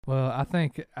Well, I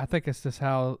think it's just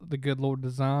how the good Lord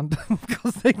designed them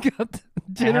because they got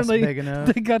generally big enough.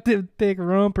 they got them thick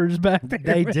rumpers back there.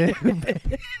 They do.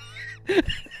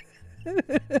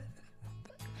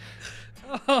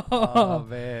 Oh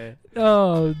man.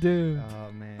 Oh, dude.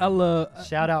 Oh man. I love.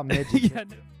 Shout out midget. Yeah,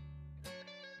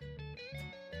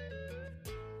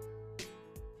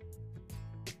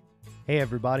 Hey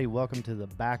everybody, welcome to the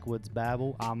Backwoods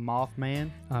Babble. I'm Mothman,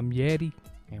 I'm Yeti.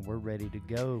 and we're ready to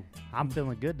go. I'm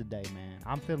feeling good today, man.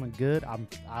 I'm feeling good. I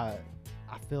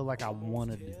feel like I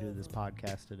wanted to do this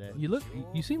podcast today.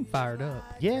 You seem fired up.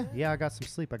 Yeah, I got some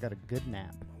sleep. I got a good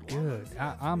nap. Good.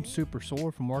 I'm super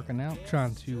sore from working out,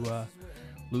 trying to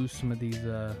lose some of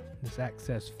this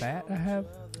excess fat I have.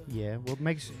 Yeah, well,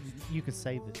 make sure you can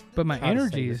save it. But my Try to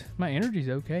save energy's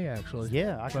okay actually.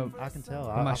 Yeah, I can tell.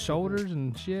 But I my feel shoulders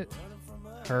and shit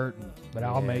hurt, but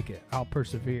I'll Yeah. make it. I'll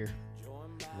persevere. good.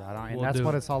 Right on. And We'll that's do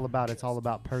what it. it's all about. It's all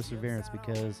about perseverance,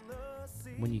 because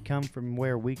when you come from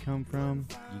where we come from,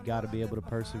 you got to be able to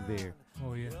persevere.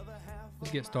 Oh yeah.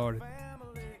 Let's get started.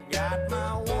 Got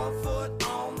my 1 foot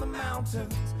on the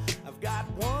mountains. I've got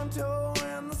 1 toe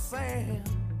in the sand.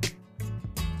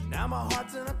 Now my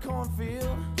heart's in a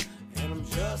cornfield, and I'm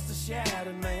just a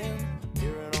shattered man.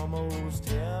 Here in almost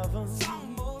heaven. It's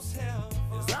almost heaven.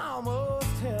 It's almost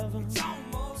heaven. It's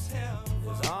almost heaven.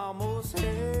 It's almost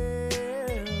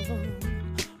heaven.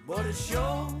 But it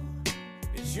sure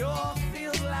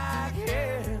feels like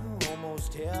hell.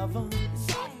 Almost heaven.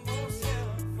 It's almost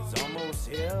heaven. It's almost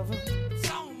heaven. It's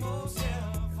almost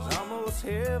heaven. It's almost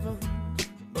heaven.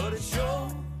 But it sure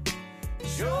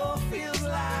feels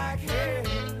like hell.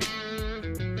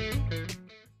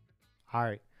 All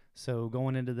right. So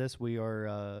going into this, we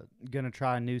are going to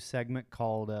try a new segment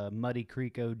called Muddy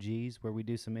Creek OGs, where we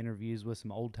do some interviews with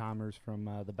some old timers from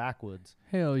the backwoods.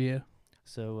 Hell yeah.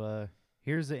 So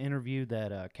here's the interview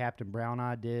that Captain Brown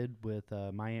Eye did with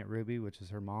my Aunt Ruby, which is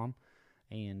her mom.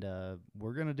 And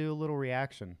we're going to do a little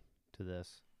reaction to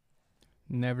this.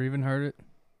 Never even heard it.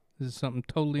 This is something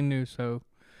totally new, so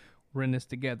we're in this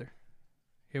together.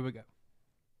 Here we go.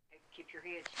 Keep your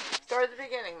head. Start at the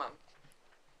beginning, Mom.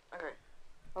 Okay.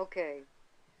 Okay.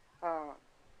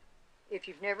 If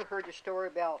you've never heard the story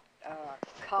about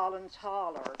Collins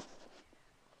Holler,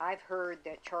 I've heard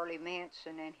that Charlie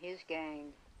Manson and his gang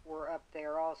were up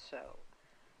there also.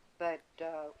 But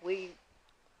we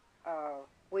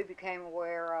became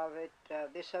aware of it.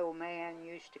 This old man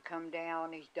used to come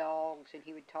down his dogs, and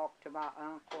he would talk to my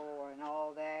uncle and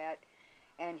all that.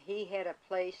 And he had a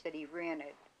place that he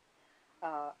rented,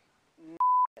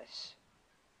 Memphis.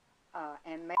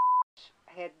 And Memphis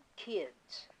had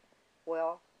kids.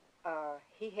 Well,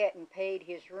 he hadn't paid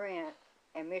his rent,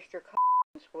 and Mr.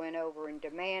 Collins went over and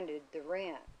demanded the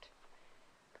rent.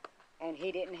 And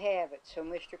he didn't have it, so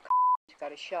Mr. Collins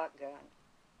got a shotgun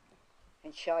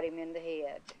and shot him in the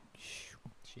head.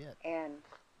 Shit. And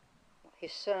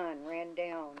his son ran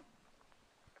down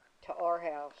to our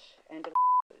house and to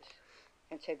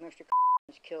and said, Mr.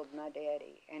 Collins killed my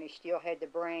daddy. And he still had the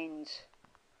brains,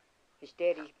 his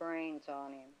daddy's brains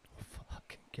on him.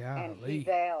 Fucking And he golly.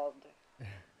 vowed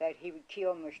that he would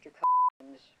kill Mr.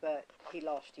 Collins, but he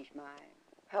lost his mind.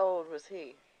 How old was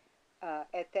he?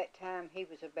 At that time, he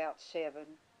was about 7.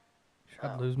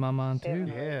 I'd lose my mind too. 7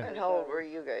 or 8 Yeah. And years how old old. were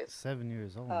you guys? 7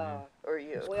 years old, Uh, man. Or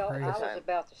you? Well, crazy. I was Time.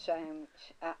 about the same.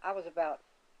 I was about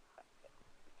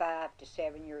 5 to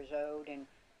 7 years old, and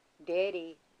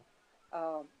Daddy,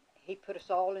 he put us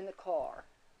all in the car,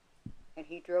 and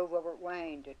he drove over at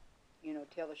Wayne to,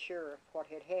 tell the sheriff what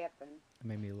had happened. It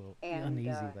made me a little And,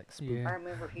 uneasy, like spooked. Yeah. I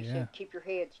remember he Yeah. said, keep your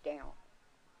heads down,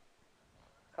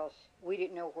 because we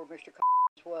didn't know where Mr.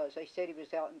 Collins was. They said he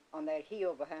was out on that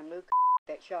hill behind Luke,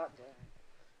 that shotgun.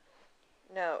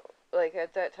 No, like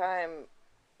at that time,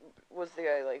 was the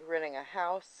guy like renting a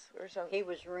house or something? He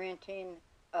was renting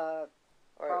Or,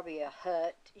 probably a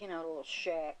hut, a little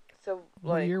shack. so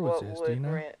What like year was what this, do would you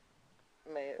know? rent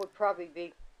make? Would probably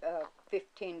be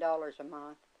 $15 a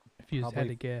month. If you just had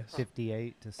Probably to guess.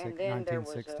 58 to And then there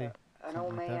was 1960. an something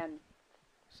old like that. man.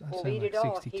 I'd Well, say beat like it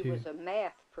off. 62. He was a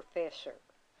math professor,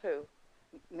 Who?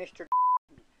 Mr.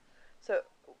 So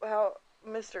how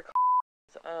Mr.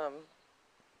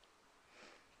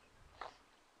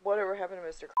 Whatever happened to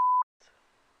Mr.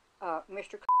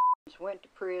 Mr. Collins went to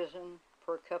prison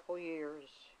for a couple years,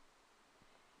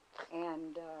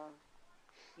 and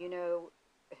you know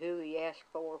who he asked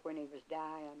for when he was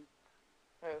dying?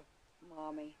 Who?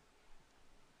 Mommy.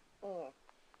 Mm.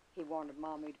 He wanted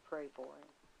Mommy to pray for him.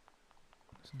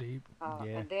 It's deep.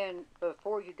 Yeah. And then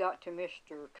before you got to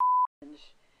Mr. Collins,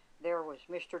 there was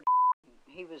Mr.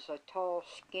 He was a tall,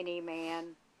 skinny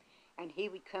man, and he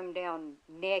would come down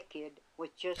naked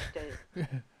with just a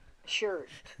shirt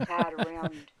tied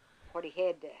around what he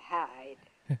had to hide.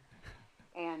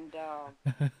 And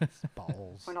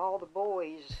Balls. when all the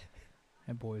boys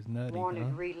That boy's nutty, wanted huh?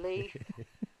 relief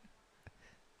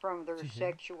from their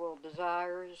sexual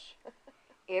desires,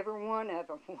 every one of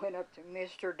them went up to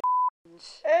Mr.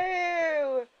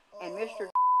 Ew! And Mr.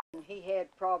 he had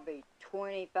probably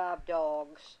 25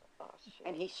 dogs, Oh, shit.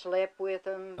 and he slept with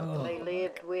them. They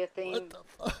lived with him.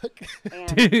 Fuck.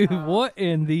 And, Dude, what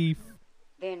in the...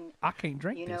 Then, I can't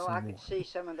drink you this know, I anymore. could see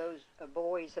some of those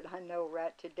boys that I know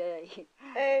right today, Ew!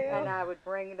 and I would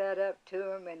bring that up to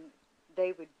them, and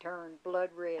they would turn blood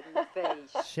red in the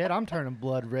face. Shit, I'm turning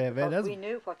blood red, man. Because That's we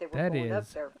knew what they were that going up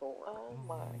is- there for. Oh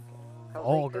my god. 'Cause they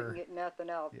vulgar. couldn't get nothing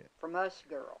out Yeah. from us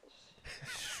girls.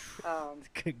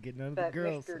 couldn't get none of the But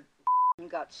girls. Mr.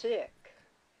 got sick.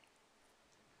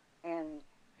 And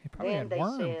He probably then had they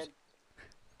worms. said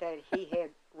that he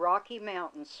had Rocky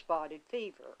Mountain spotted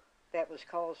fever that was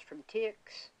caused from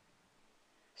ticks.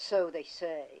 So they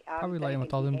say. I'm Probably laying with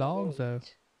thinking all he them had dogs, though.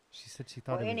 AIDS. She said she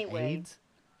thought Well, it was anyway, AIDS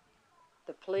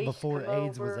The police before come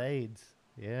AIDS was over. AIDS.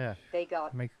 Yeah. They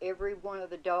got Make- every one of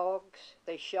the dogs.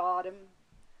 They shot him.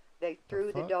 They threw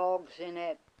the fuck? dogs in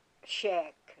that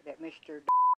shack that Mr.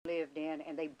 lived in,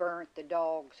 and they burnt the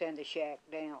dogs and the shack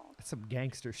down. That's some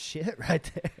gangster shit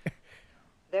right there.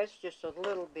 That's just a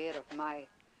little bit of my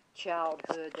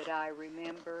childhood that I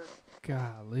remember.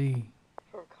 Golly.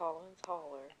 From Collins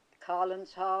Holler.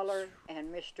 Collins Holler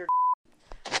and Mr.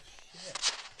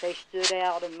 They stood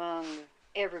out among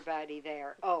everybody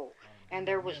there. Oh, and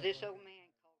there was this old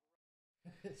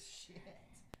man.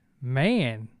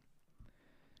 Man.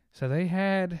 So they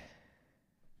had...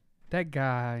 That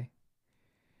guy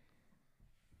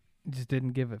just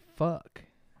didn't give a fuck.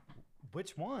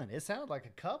 Which one? It sounded like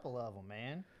a couple of them,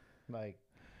 man. Like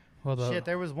Well, the, shit.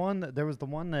 There was one. There was the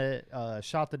one that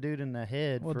shot the dude in the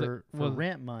head Well, for well,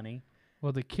 rent money.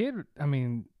 well, the kid, I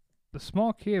mean, the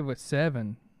small kid was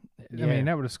 7. I Yeah. mean,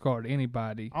 that would have scarred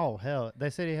anybody. Oh hell! They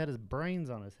said he had his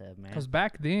brains on his head, man. Because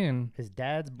back then, His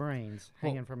dad's brains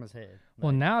Well- hanging from his head.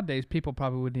 well, Like, nowadays people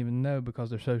probably wouldn't even know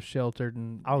because they're so sheltered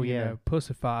and Oh, you yeah. know,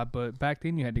 pussified. But back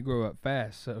then you had to grow up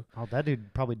fast. So oh, that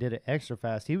dude probably did it extra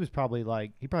fast. He was probably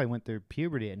like, he probably went through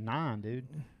puberty at 9, dude.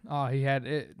 oh, he had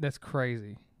it. That's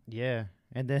crazy. Yeah,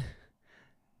 and then,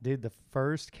 dude, the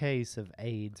first case of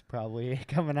AIDS probably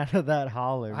coming out of that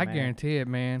holler. I man. guarantee it, a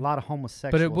man. lot of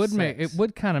homosexual. But it would make sex. it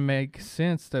would kind of make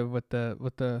sense though with the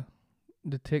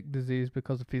tick disease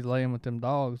because if he's laying with them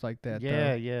dogs like that.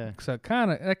 Yeah, though. yeah, So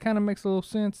that kind of makes a little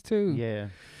sense too. yeah,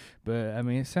 But I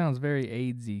mean, it sounds very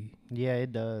AIDSy. yeah.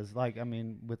 It does. Like, I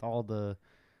mean, with all the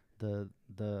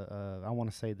I want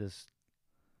to say this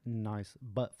nice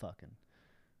butt fucking.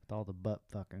 With all the butt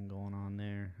fucking going on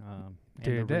there,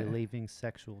 Dude, and the that- relieving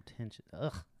sexual tension.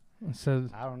 Ugh, So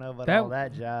I don't know about That- all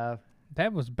that jive.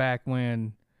 that was back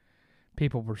when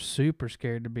people were super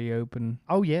scared to be open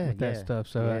Oh yeah, with that yeah, stuff.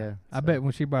 So yeah. I bet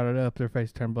when she brought it up, their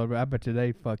face turned blood red. I bet you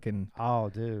they fucking. Oh,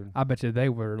 dude. I bet you they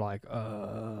were like,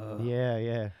 Yeah,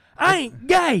 yeah, I ain't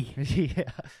gay. yeah.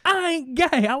 I ain't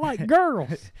gay. I like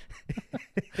girls.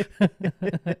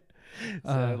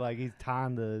 So like he's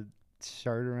tying the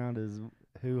shirt around his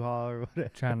hoo-ha or whatever.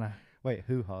 Trying to. Wait,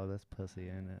 hoo-ha, that's pussy,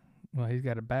 ain't it? Well, he's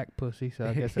got a back pussy, so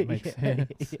I guess it makes Yeah, sense.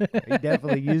 yeah, he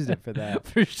definitely used it for that.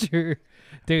 For sure,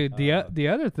 dude. Uh, The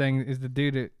other thing is the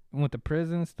dude that went to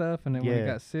prison and stuff, and then when he Yeah.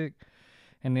 got sick,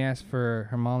 and he asked for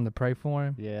her mom to pray for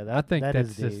him. Yeah, that, I think that that's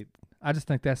is just. deep. I just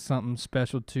think that's something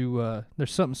special to.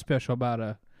 There's something special about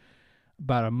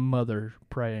a mother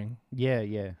praying, Yeah,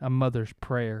 yeah. a mother's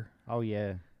prayer. Oh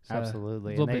yeah, So,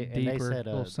 absolutely. A little And bit they deeper, said,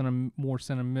 a little more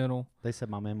sentimental. they said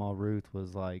my mama Ruth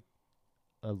was like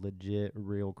a legit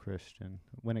real Christian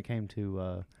when it came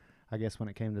to I guess when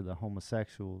it came to the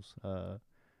homosexuals.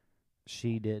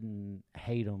 She didn't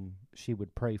hate them. She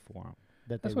would pray for them.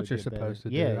 That's what you're supposed to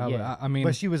do. Yeah, I would- yeah. I mean,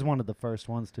 But she was one of the first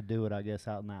ones to do it, I guess,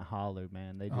 out in that holler,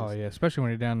 man. They just, oh yeah, especially when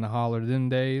you're down in the holler. Them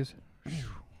days,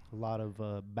 a lot of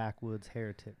backwoods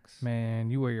heretics.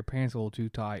 man, you wear your pants a little too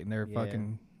tight, and they're Yeah.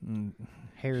 fucking.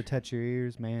 Hair touch your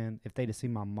ears, man. If they'd have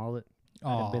seen my mullet, Oh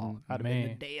I'd have been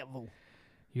man, the devil.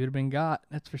 you'd have been got.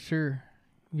 That's for sure.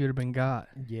 You'd have been got.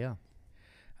 Yeah.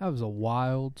 That was a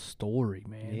wild story,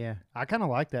 man. Yeah. I kind of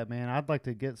like that, man. I'd like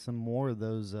to get some more of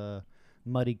those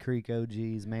Muddy Creek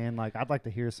OGs, man. Like, I'd like to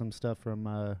hear some stuff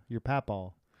from your papaw.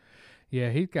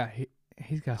 Yeah, he's got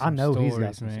some I know stories, he's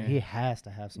got some. man. He has to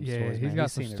have some yeah, stories. he's man.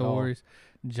 got some seen it all. stories.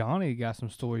 Johnny got some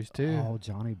stories too. Oh,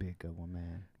 Johnny be a good one,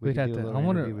 man. We'd could have do a to. little I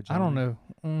wonder. interview with I don't Johnny.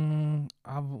 know.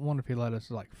 I wonder if he let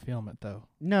us like film it though.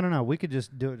 No. We could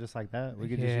just do it just like that. We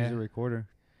could just Yeah. use a recorder.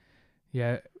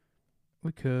 Yeah,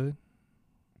 we could.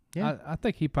 Yeah. I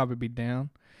think he'd probably be down.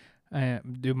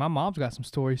 Dude, my mom's got some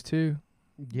stories too.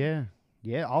 Yeah.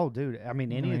 Yeah. Oh, dude. I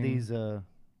mean, any of mean-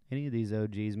 these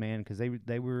OGs, man, because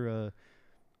they were,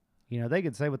 they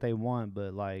could say what they want,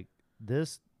 but like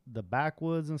the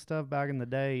backwoods and stuff back in the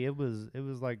day, it was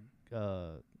like,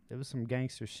 it was some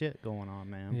gangster shit going on,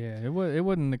 man. Yeah, it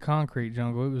wasn't the concrete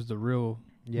jungle. It was the real.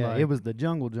 Yeah, like, it was the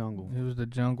jungle. It was the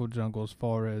jungle as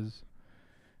far as,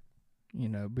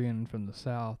 being from the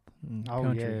South and Oh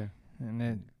country. yeah. And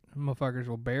then motherfuckers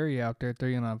will bury you out there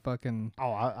throwing you on a fucking.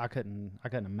 Oh, I couldn't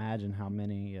imagine how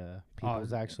many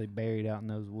people's actually buried out in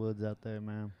those woods out there,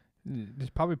 man. There's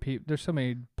probably there's so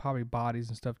many probably bodies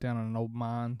and stuff down in old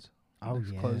mines. Oh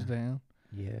that's yeah. closed down,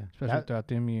 Yeah. especially throughout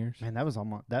them years. Man, that was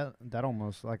almost that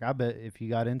almost like, I bet if you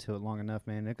got into it long enough,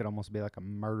 man, it could almost be like a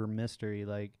murder mystery.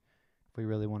 Like if we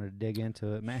really wanted to dig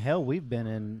into it, man. Hell, we've been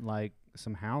in like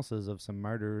some houses of some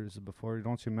murders before.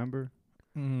 Don't you remember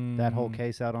that whole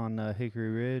case out on Hickory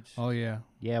Ridge? Oh yeah.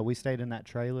 Yeah, we stayed in that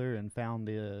trailer and found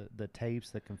the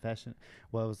tapes, the confession.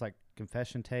 Well, it was like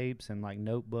confession tapes and like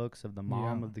notebooks of the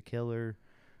mom Yeah. of the killer,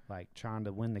 like trying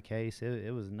to win the case.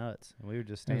 It was nuts, and we were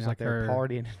just It was staying out like there her-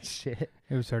 partying and shit.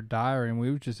 It was her diary, and we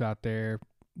was just out there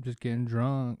just getting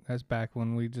drunk. That's back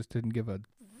when we just didn't give a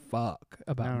fuck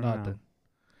about No. nothing.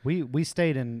 We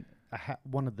stayed in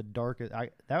one of the darkest.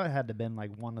 That had to have been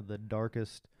like one of the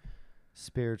darkest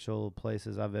spiritual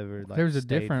places I've ever like. There was a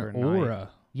stayed different for a night. aura.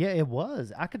 Yeah, it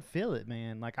was. I could feel it,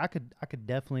 man. Like I could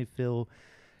definitely feel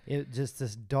it. Just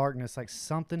this darkness, like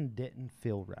something didn't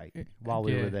feel right while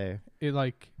we yeah. were there.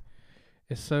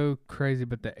 It's so crazy,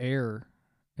 but the air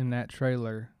in that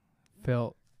trailer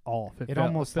felt off. It felt,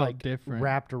 almost felt like different.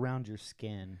 wrapped around your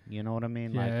skin. You know what I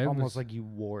mean? Yeah, Like it almost was- like you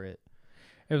wore it.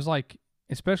 It was like,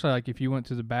 especially like if you went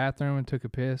to the bathroom and took a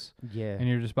piss, Yeah. and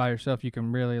you're just by yourself, you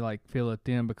can really like feel it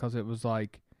then, because it was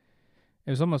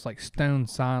almost like stone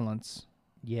silence.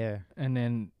 Yeah. And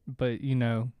then, but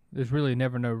there's really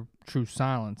never no true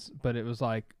silence. But it was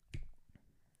like,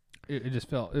 it just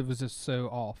felt, it was just so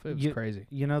off. It was crazy.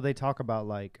 You know, they talk about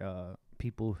like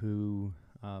people who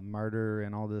murder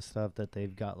and all this stuff, that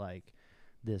they've got like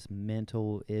this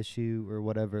mental issue or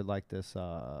whatever, like this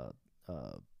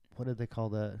what do they call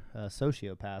that,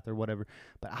 sociopath or whatever.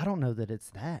 But I don't know that it's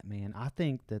that, man. I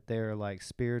think that they're like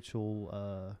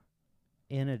spiritual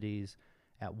entities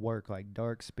at work, like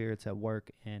dark spirits at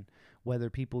work, and whether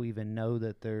people even know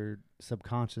that they're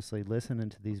subconsciously listening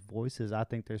to these voices, I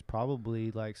think there's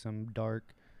probably like some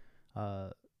dark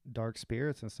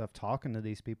spirits and stuff talking to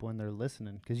these people, and they're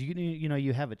listening, because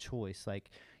you have a choice. Like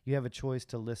you have a choice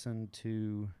to listen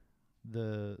to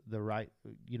the right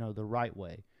the right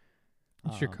way.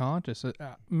 It's your conscious.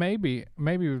 Maybe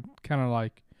kind of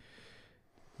like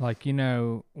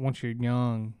once you're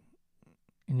young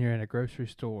and you're in a grocery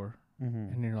store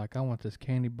and you're like, I want this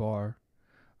candy bar,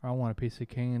 or I want a piece of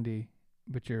candy,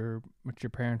 but your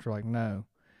parents were like, no,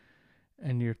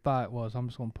 and your thought was, I'm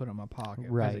just gonna put it in my pocket. As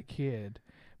a Right. kid,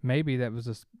 maybe that was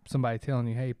just somebody telling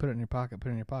you, hey, put it in your pocket, put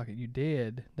it in your pocket. You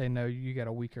did. They know you got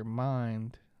a weaker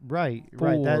mind. Right.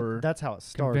 For That's how it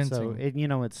starts. So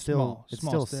convincing it's still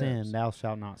small sin. steps. Thou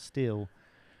shalt not steal.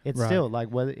 It's Right. still like,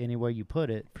 whether anywhere you put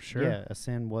it, For sure. yeah, a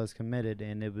sin was committed,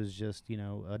 and it was just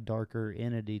a darker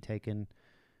entity taking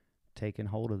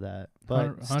hold of that.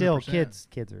 But 100%. still,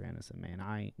 kids are innocent, man.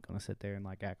 I ain't gonna sit there and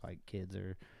like act like kids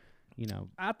are,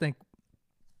 I think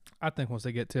once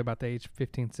they get to about the age of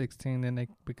 15, 16, then they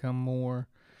become more,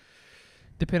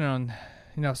 depending on,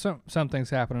 some things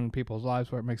happen in people's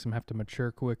lives where it makes them have to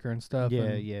mature quicker and stuff. Yeah,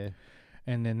 and, yeah.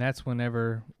 And then that's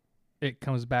whenever it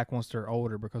comes back once they're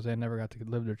older, because they never got to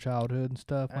live their childhood and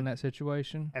stuff in that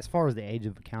situation. As far as the age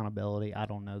of accountability, I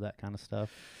don't know that kind of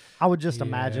stuff. I would just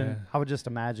imagine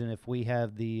if we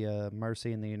have the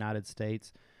mercy in the United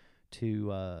States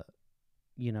to,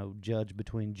 judge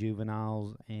between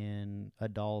juveniles and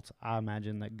adults. I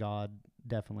imagine that God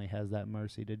definitely has that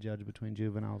mercy to judge between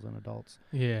juveniles and adults.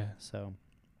 Yeah. So,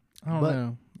 I don't But-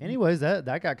 know. anyways, that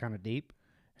got kind of deep.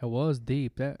 It was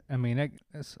deep.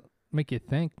 That's make you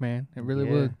think, man. It really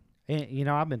Yeah. would. And,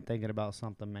 I've been thinking about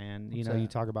something, man. What's You that?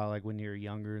 talk about like when you're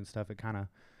younger and stuff, it kind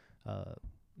of,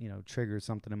 triggers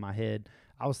something in my head.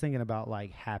 I was thinking about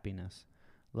like happiness.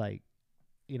 Like,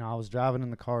 I was driving in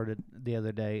the car the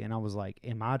other day, and I was like,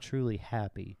 am I truly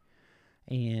happy?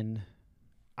 And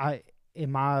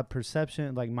in my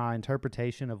perception, like my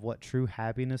interpretation of what true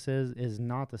happiness is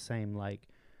not the same. Like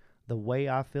the way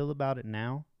I feel about it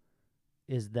now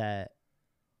is that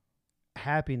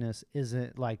happiness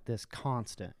isn't like this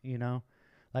constant,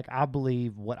 like I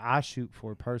believe what I shoot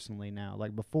for personally now,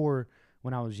 like before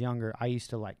when I was younger, I used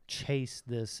to like chase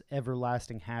this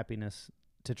everlasting happiness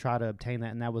to try to obtain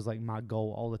that, and that was like my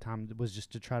goal all the time, was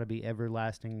just to try to be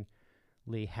everlastingly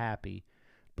happy.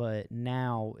 But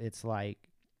now it's like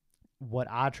what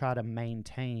I try to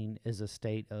maintain is a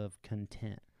state of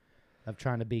content, of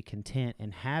trying to be content,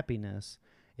 and happiness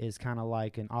is kind of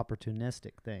like an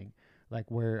opportunistic thing,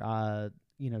 like where I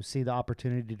see the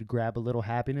opportunity to grab a little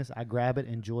happiness, I grab it,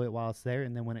 enjoy it while it's there,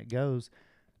 and then when it goes,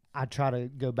 I try to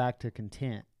go back to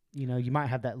content. You might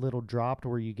have that little drop to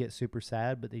where you get super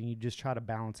sad, but then you just try to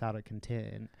balance out a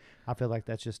content. And I feel like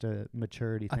that's just a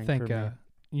maturity thing. I think for me.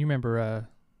 you remember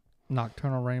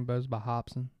Nocturnal Rainbows by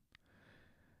Hobson.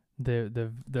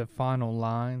 The final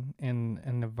line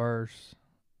in the verse,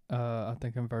 I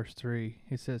think in verse 3,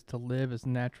 he says, "To live is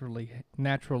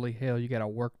naturally hell. You got to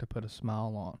work to put a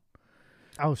smile on."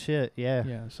 Oh shit, yeah.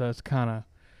 Yeah. So it's kind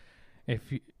of,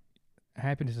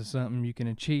 happiness is something you can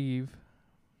achieve.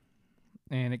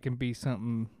 And it can be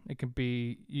something. It can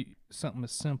be something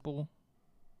as simple.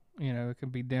 It can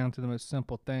be down to the most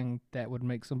simple thing that would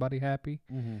make somebody happy.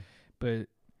 Mm-hmm. But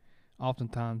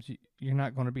oftentimes you're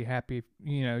not going to be happy if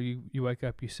you wake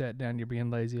up, you sat down, you're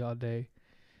being lazy all day.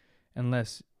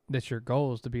 Unless that's your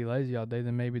goal is to be lazy all day,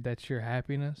 then maybe that's your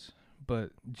happiness. But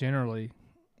generally,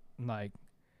 like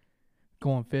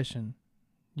going fishing,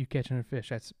 you catching a fish,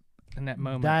 that's. In that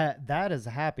moment, that is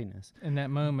happiness. In that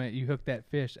moment, you hook that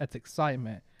fish. That's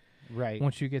excitement. Right.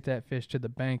 Once you get that fish to the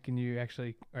bank and you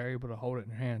actually are able to hold it in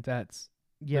your hands, that's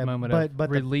the moment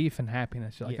of relief and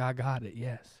happiness. You're like, I got it.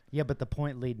 Yes. Yeah, but the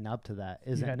point leading up to that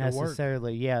isn't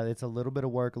necessarily. Yeah, it's a little bit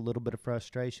of work, a little bit of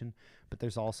frustration, but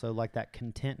there's also like that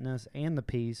contentness and the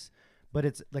peace. But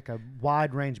it's like a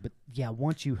wide range. But yeah,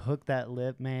 once you hook that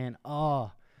lip, man,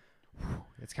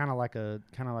 it's kind of like a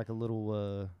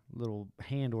little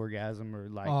hand orgasm, or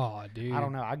like, oh dude, I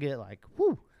don't know, I get like,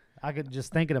 whoo, I could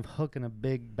just thinking of hooking a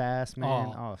big bass, man.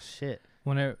 Oh shit,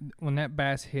 when that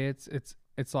bass hits, it's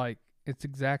like, it's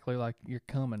exactly like you're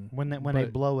coming when they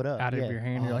blow it up out of your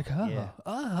hand. You're like, yeah.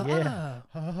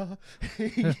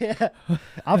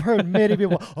 I've heard many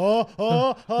people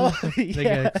they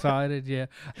get excited. Yeah,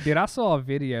 dude, I saw a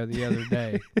video the other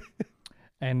day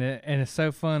and it's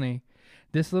so funny.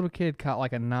 This little kid caught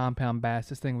like a 9-pound bass.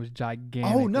 This thing was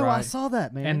gigantic. Oh, no, right? I saw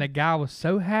that, man. And the guy was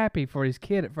so happy for his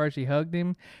kid. At first, he hugged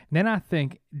him. Then I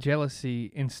think jealousy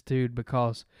ensued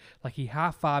because, like, he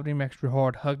high-fived him extra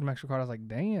hard, hugged him extra hard. I was like,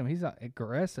 damn, he's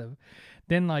aggressive.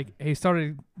 Then, like, he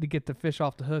started to get the fish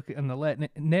off the hook in the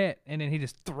net, and then he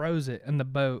just throws it in the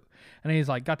boat. And he's,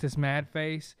 like, got this mad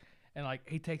face. And, like,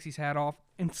 he takes his hat off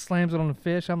and slams it on the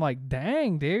fish. I'm like,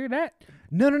 dang, dude, that...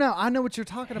 No. I know what you're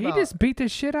talking about. He just beat the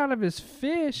shit out of his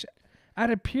fish out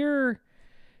of pure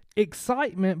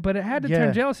excitement, but it had to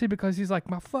turn jealousy because he's like,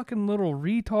 my fucking little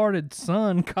retarded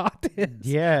son caught this.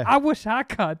 Yeah. I wish I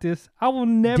caught this. I will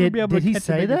never be able to catch Did he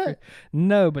say that? Fish.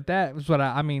 No, but that was what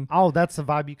I mean. Oh, that's the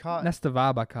vibe you caught? That's the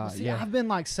vibe I caught, See, yeah. I've been,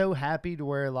 like, so happy to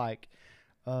where, like...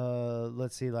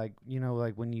 let's see, like,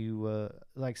 like when you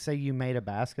like, say you made a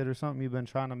basket or something you've been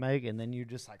trying to make, and then you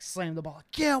just like slam the ball,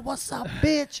 like, yeah, what's up,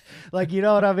 bitch? Like, you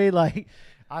know what I mean? Like,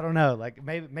 I don't know, like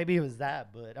maybe it was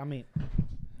that, but I mean,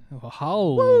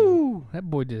 woo, that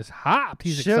boy just hopped.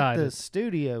 He's shook excited. the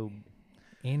studio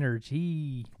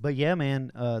energy. But yeah,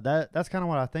 man, that's kind of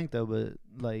what I think though. But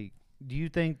like, do you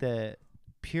think that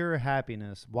pure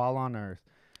happiness while on earth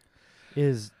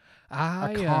is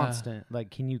a constant?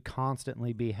 Like, can you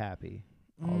constantly be happy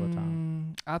all the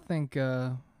time? I think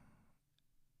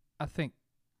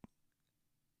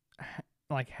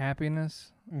like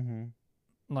happiness,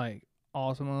 like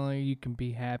ultimately you can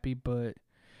be happy, but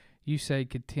you say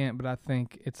content, but I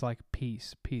think it's like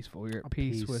peaceful. You're at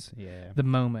peace with the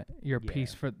moment. You're at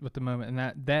peace with the moment,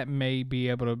 and that may be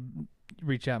able to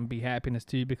reach out and be happiness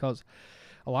to you, because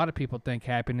a lot of people think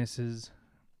happiness is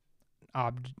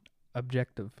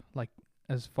objective, like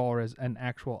as far as an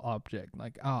actual object,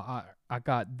 like, oh, I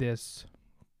got this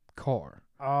car.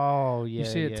 Oh yeah, you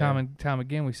see it time and time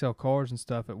again. We sell cars and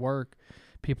stuff at work.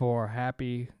 People are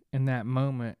happy in that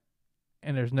moment,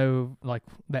 and there's no, like,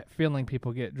 that feeling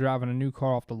people get driving a new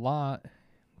car off the lot.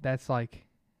 That's like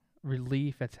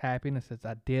relief. That's happiness. That's,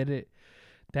 I did it.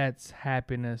 That's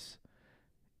happiness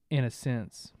in a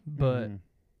sense, but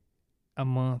a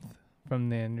month from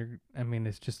then,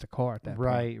 it's just a car at that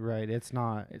point. Right. It's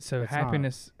not. So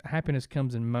happiness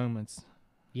comes in moments.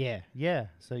 Yeah.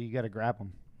 So you got to grab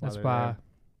them. That's why.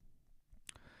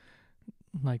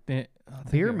 Like that.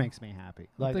 Beer makes me happy.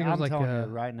 Like, I'm like telling you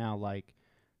right now, like,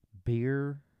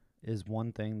 beer is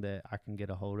one thing that I can get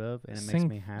a hold of, and it makes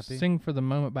me happy. Sing for the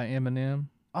Moment by Eminem.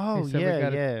 Oh,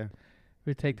 yeah.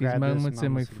 We take these moments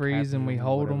and we freeze and we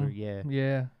hold them.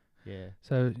 Yeah.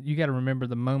 So you got to remember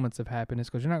the moments of happiness,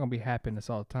 because you're not going to be happiness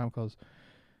all the time, because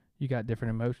you got different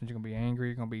emotions. You're gonna be angry.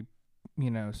 You're gonna be,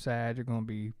 sad. You're gonna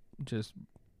be just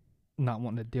not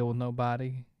wanting to deal with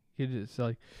nobody. You just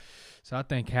like, so I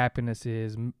think happiness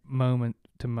is moment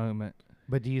to moment.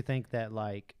 But do you think that,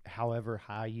 like, however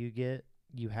high you get,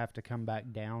 you have to come back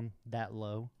down that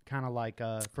low? Kind of like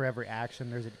for every action,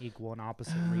 there's an equal and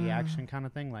opposite reaction kind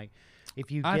of thing. Like,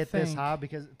 if you get this high,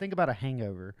 because think about a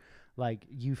hangover. Like,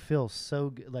 you feel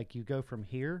so good. Like, you go from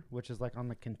here, which is like on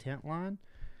the content line,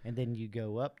 and then you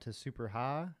go up to super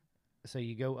high. So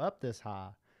you go up this high.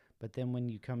 But then when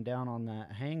you come down on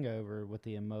that hangover with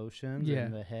the emotions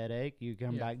and the headache, you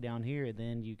come back down here, and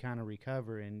then you kind of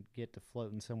recover and get to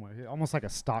floating somewhere here, almost like a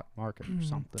stock market or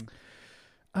something.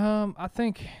 I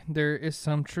think there is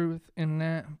some truth in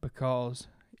that, because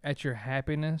at your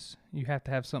happiness, you have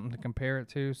to have something to compare it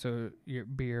to. So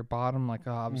be your bottom, like,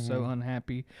 oh, I was so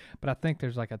unhappy. But I think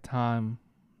there's like a time,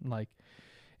 like,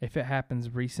 if it happens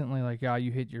recently, like, oh,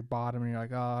 you hit your bottom and you're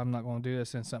like, oh, I'm not going to do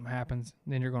this, and something happens,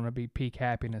 then you're going to be peak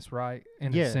happiness, right?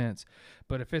 In a sense.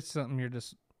 But if it's something you're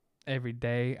just every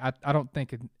day, I don't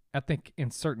think I think in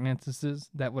certain instances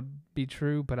that would be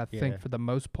true, but I think for the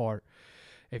most part,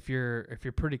 if you're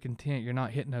pretty content, you're not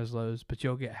hitting those lows, but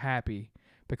you'll get happy,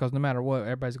 because no matter what,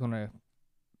 everybody's going to,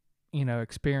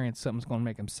 experience something's going to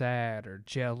make them sad or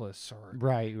jealous or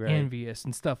envious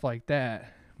and stuff like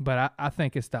that. But I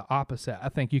think it's the opposite. I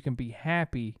think you can be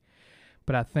happy,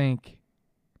 but I think,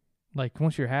 like,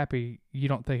 once you're happy, you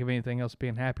don't think of anything else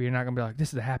being happy. You're not going to be like, this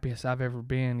is the happiest I've ever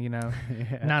been,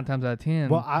 9 times out of 10,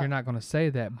 you're not going to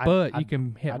say that. But you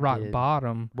can hit rock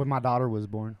bottom. When my daughter was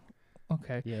born.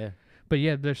 Okay. Yeah. But,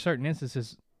 yeah, there's certain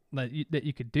instances that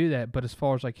you could do that. But as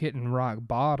far as, like, hitting rock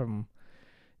bottom,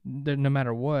 no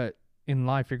matter what, in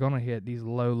life, you're going to hit these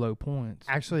low points.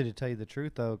 Actually, to tell you the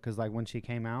truth, though, because, like, when she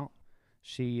came out,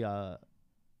 she,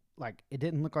 like, it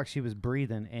didn't look like she was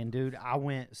breathing. And, dude, I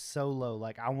went so low.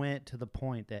 Like, I went to the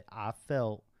point that I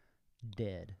felt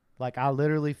dead. Like, I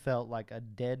literally felt like a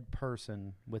dead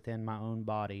person within my own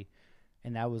body.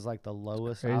 And that was, like, the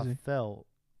lowest I felt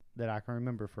that I can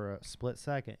remember for a split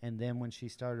second. And then when she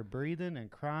started breathing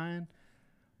and crying,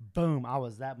 boom, I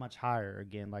was that much higher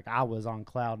again. Like, I was on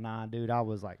cloud 9, dude. I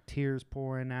was, like, tears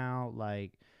pouring out,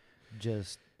 like,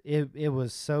 just... It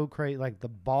was so crazy, like the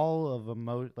ball of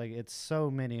like, it's so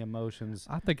many emotions.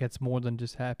 I think it's more than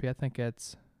just happy. I think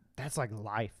that's like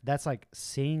life. That's like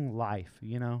seeing life,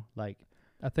 like.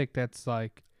 I think that's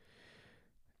like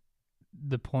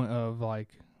the point of, like,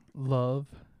 love.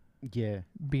 Yeah.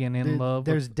 Being in love.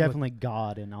 There's definitely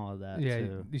God in all of that. Yeah.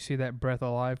 Too. You see that breath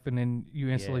of life, and then you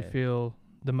instantly feel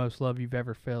the most love you've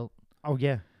ever felt. Oh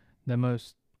yeah. The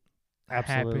most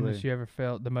Absolutely. happiness you ever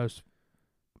felt. The most.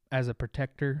 As a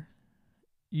protector,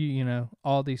 you know,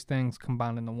 all these things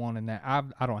combined into one. And that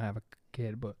I don't have a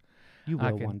kid, but you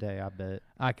will one day, I bet.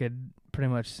 I could pretty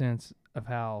much sense of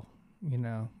how,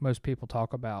 most people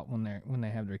talk about when they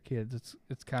have their kids.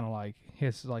 It's kind of like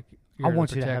his, like, I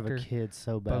want you to have a kid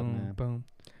so bad, man. Boom.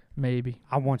 Maybe.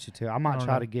 I want you to. I might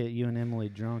try to get you and Emily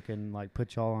drunk and, like,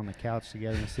 put y'all on the couch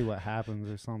together and see what happens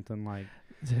or something. Like,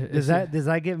 does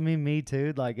that get me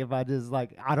too? Like, if I just,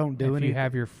 like, I don't do anything. If you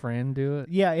have your friend do it?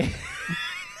 Yeah.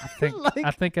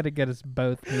 I think it'd get us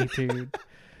both me too.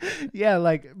 Yeah,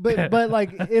 like, but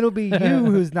like, it'll be you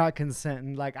who's not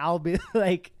consenting. Like, I'll be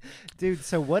like, dude,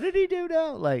 so what did he do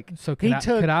now? Like, so could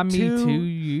I me too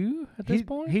you at this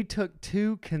point? He took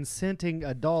 2 consenting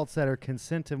adults that are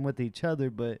consenting with each other,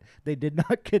 but they did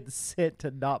not consent to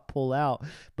not pull out.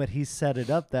 But he set it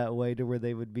up that way to where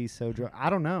they would be so drunk. I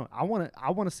don't know. I want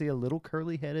to see a little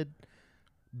curly-headed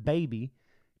baby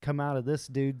come out of this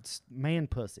dude's man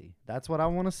pussy. That's what I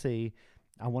want to see.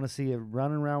 I want to see it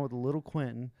running around with a little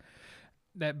Quentin.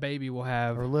 That baby will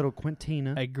have... Or little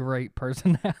Quintina. A great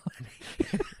personality.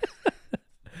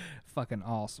 Fucking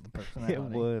awesome personality. It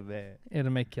would, man.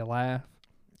 It'll make you laugh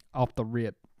off the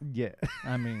rip. Yeah.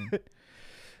 I mean,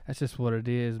 that's just what it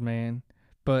is, man.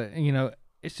 But,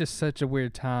 it's just such a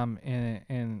weird time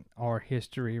in our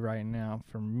history right now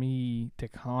for me to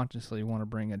consciously want to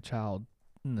bring a child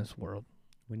in this world.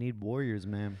 We need warriors,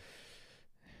 man.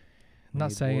 I'm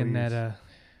not saying warriors.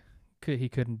 That he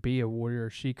couldn't be a warrior, or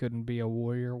she couldn't be a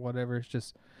warrior, or whatever.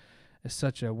 It's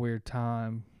such a weird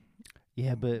time.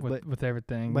 Yeah, but with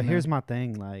everything. But here's my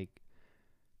thing, like,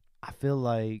 I feel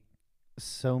like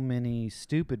so many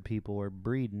stupid people are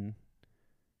breeding.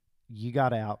 You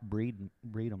gotta outbreed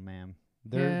them, man.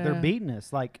 They're beating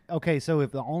us. Like, okay, so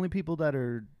if the only people that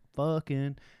are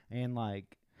fucking and,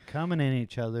 like, coming in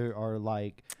each other are,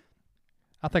 like,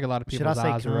 I think a lot of people's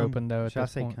eyes are open, though. Should I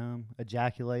say come?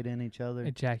 Ejaculate in each other?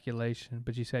 Ejaculation.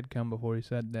 But you said come before you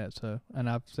said that, so. And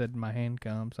I've said my hand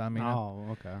comes. I mean. Oh,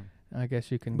 okay. I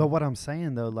guess you can. But what I'm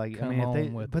saying though, like, I Come mean, if they,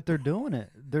 on with but they're doing it.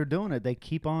 They're doing it. They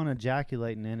keep on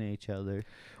ejaculating in each other.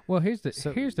 Well, here's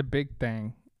So- the big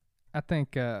thing. I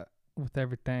think with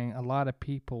everything, a lot of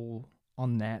people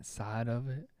on that side of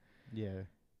it, Yeah.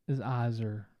 his eyes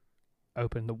are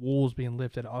open. The wool's being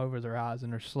lifted over their eyes,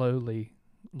 and they're slowly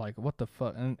like, what the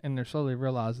fuck? And they're slowly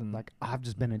realizing, Like, I've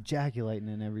just been ejaculating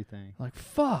and everything.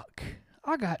 fuck,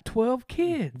 I got 12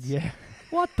 kids. Yeah.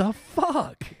 What the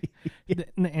fuck?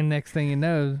 And next thing you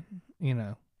know,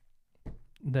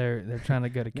 they're trying to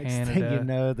go to Next Canada. thing you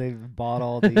know, they've bought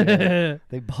all the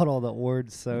they bought all the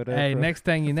Ord soda. Hey, from- next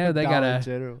thing you know, from they Dollar got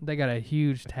General. a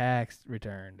huge tax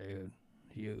return, dude.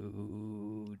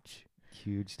 Huge.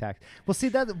 Huge tax. Well, see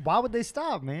that. Why would they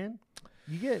stop, man?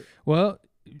 You get Well,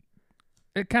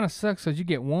 it kind of sucks because you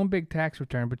get one big tax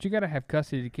return, but you got to have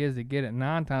custody of the kids to get it.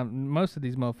 9 times, most of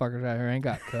these motherfuckers out here ain't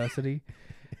got custody.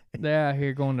 They're out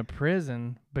here going to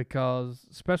prison because,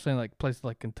 especially in like places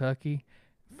like Kentucky.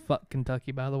 Fuck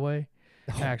Kentucky, by the way.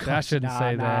 Actually, I gosh, shouldn't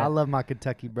say nah, that. I love my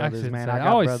Kentucky brothers, shouldn't man. say I that. I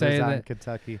got always brothers say out in that.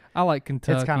 Kentucky. I like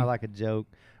Kentucky. It's kind of like a joke,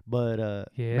 but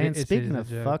Yeah, man, it is speaking a of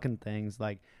joke. fucking things,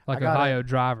 like like I gotta- Ohio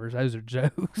drivers. Those are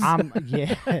jokes. I'm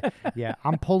yeah.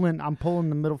 I'm pulling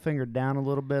the middle finger down a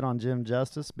little bit on Jim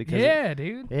Justice because yeah,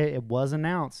 dude. it was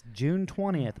announced June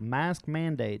 20th. Mask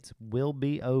mandates will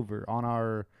be over on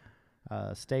our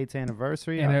state's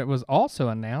anniversary. And it was also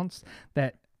announced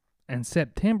that in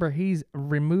September he's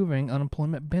removing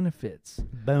unemployment benefits.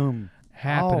 Boom.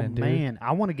 Happening, Oh dude. man,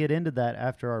 I want to get into that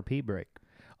after our pee break.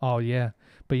 Oh yeah,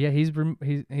 but yeah, he's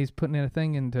putting in a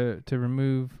thing in to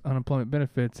remove unemployment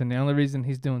benefits, and the only reason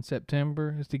he's doing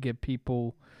September is to give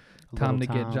people A time to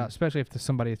little get jobs, especially if there's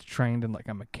somebody that's trained in like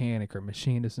a mechanic or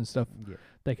machinist and stuff. Yeah.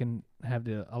 They can have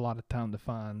a lot of time to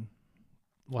find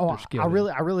what Oh, they're skilled I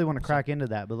in. really want to crack into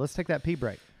that, but let's take that pee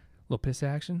break. Little piss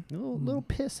action. Little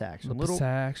piss action. Little piss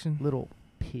action. Little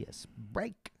piss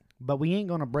break. But we ain't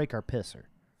gonna break our pisser.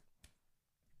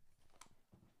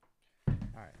 All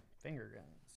right, finger guns.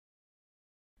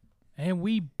 And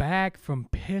we back from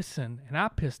pissing, and I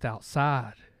pissed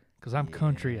outside because I'm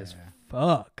country as Yeah.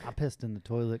 fuck. I pissed in the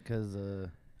toilet because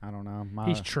I don't know.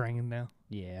 He's trained now,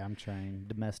 Yeah, I'm trained,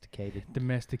 domesticated.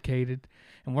 domesticated,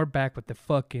 and we're back with the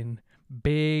fucking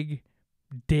big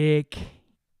dick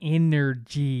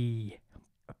energy,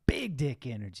 Big dick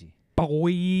energy.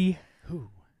 boy. Who?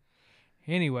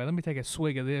 Anyway, let me take a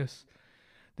swig of this.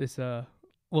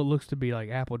 What looks to be like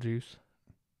apple juice.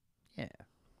 Yeah,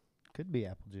 could be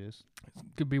apple juice.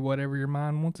 Could be whatever your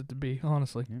mind wants it to be.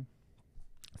 Honestly, Yeah.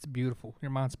 it's beautiful.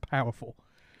 Your mind's powerful.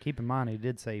 Keep in mind, he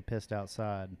did say he pissed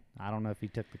outside. I don't know if he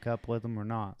took the cup with him or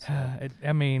not. So.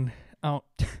 I mean, I'll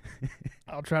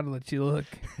try to let you look.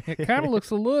 It kind of looks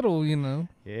a little,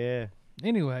 Yeah.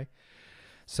 Anyway,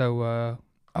 so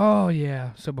oh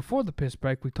yeah. So before the piss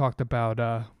break, we talked about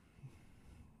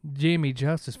Jimmy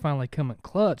Justice finally coming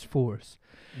clutch for us.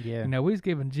 Yeah. We was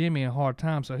giving Jimmy a hard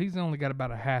time, so he's only got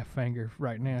about a half finger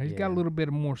right now. He's got a Yeah. little bit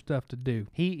of more stuff to do.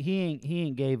 He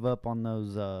ain't gave up on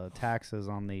those taxes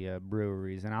on the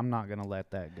breweries, and I'm not gonna let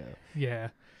that go. Yeah,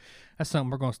 that's something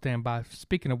we're gonna stand by.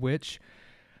 Speaking of which,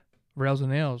 Rails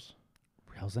and Nails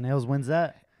Rails and Ales wins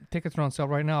that. tickets are on sale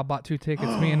right now. I bought 2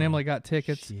 tickets. Me and Emily got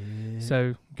tickets, Shit.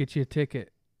 so get you a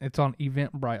ticket. It's on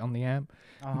Eventbrite on the app.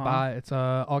 Uh-huh. It's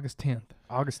August 10th.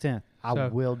 August 10th. I So,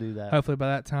 will do that. Hopefully by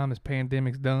that time this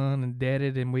pandemic's done and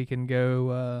deaded, and we can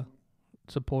go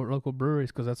support local breweries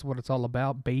because that's what it's all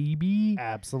about, baby.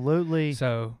 Absolutely.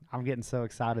 So I'm getting so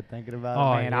excited thinking about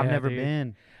Oh, it, man. I've yeah, never dude.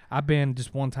 been. I've been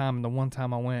just one time, and the one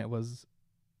time I went it was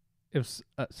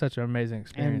such an amazing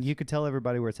experience. And you could tell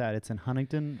everybody where it's at. It's in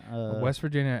Huntington. West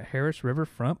Virginia at Harris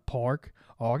Riverfront Park,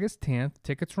 August 10th.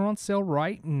 Tickets are on sale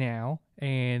right now,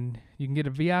 and you can get a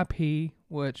VIP,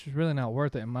 which is really not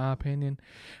worth it in my opinion.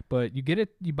 But you get it,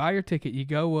 you buy your ticket, you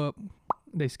go up,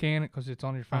 they scan it because it's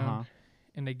on your phone, Uh-huh.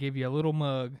 and they give you a little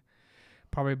mug,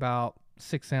 probably about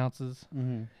 6 ounces,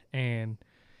 Mm-hmm. and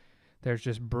there's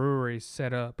just breweries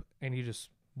set up, and you just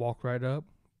walk right up.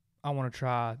 I want to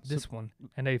try this one,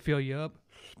 and they fill you up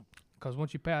because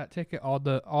once you pay that ticket, all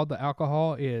the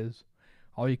alcohol is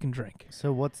all you can drink.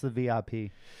 So what's the VIP?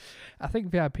 I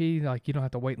think VIP, like, you don't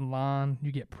have to wait in line.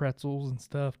 You get pretzels and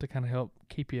stuff to kind of help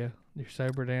keep your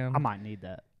sober down. I might need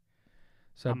that.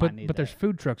 So, I might but need there's that.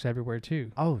 food trucks everywhere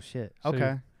too, Oh shit. So-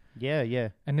 Okay. Yeah.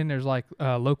 and then there's like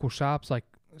local shops. Like,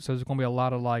 so there's gonna be a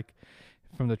lot of like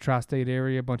from the tri-state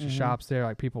area, a bunch of Mhm. shops there,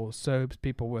 like people with soaps,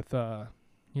 people with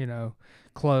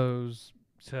clothes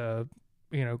to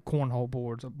cornhole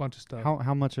boards, a bunch of stuff.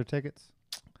 How much are tickets?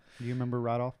 Do you remember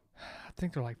right off? I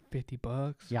think they're like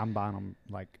 $50. Yeah, I'm buying them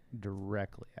like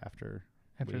directly after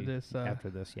after we- this. after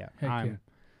this. Yeah. heck yeah.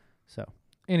 So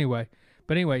Anyway,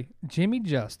 Jimmy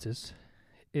Justice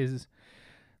is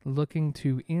looking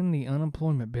to end the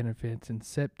unemployment benefits in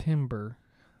September.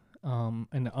 And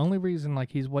the only reason,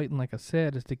 like, he's waiting, like I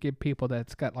said, is to give people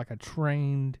that's got, like, a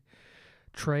trained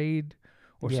trade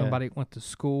or somebody went to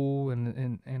school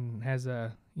and has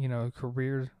a,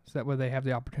 career, so that way they have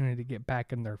the opportunity to get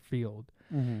back in their field.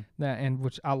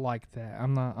 Which I like that.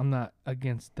 I'm not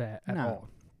against that at all.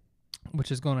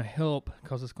 Which is going to help,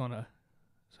 because it's going to,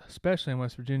 especially in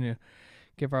West Virginia,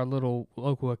 give our little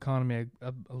local economy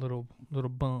a little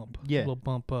bump, a little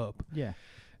bump up. Yeah.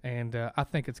 And I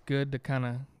think it's good to kind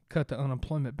of cut the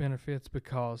unemployment benefits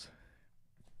because,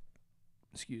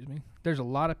 there's a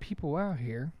lot of people out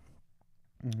here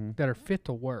that are fit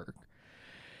to work.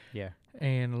 Yeah.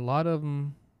 And a lot of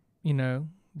them,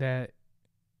 that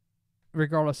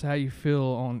regardless of how you feel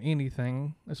on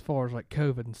anything, as far as like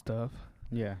COVID and stuff.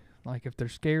 Yeah. Like if they're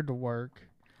scared to work,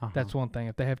 that's one thing.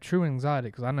 If they have true anxiety,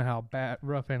 because I know how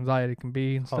rough anxiety can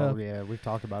be and stuff. Oh yeah, we've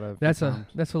talked about it. That's a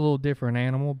little different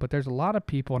animal. But there's a lot of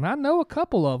people, and I know a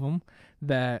couple of them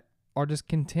that are just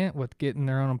content with getting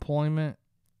their unemployment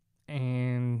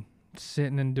and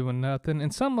sitting and doing nothing.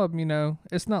 And some of them,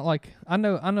 it's not like I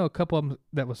know a couple of them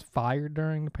that was fired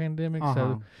during the pandemic,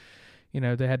 so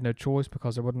they had no choice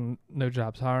because there wasn't no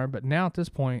jobs hiring. But now at this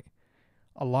point,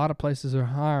 a lot of places are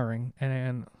hiring,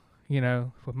 and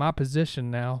with my position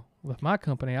now, with my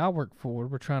company I work for,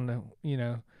 we're trying to,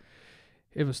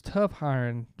 it was tough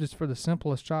hiring just for the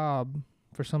simplest job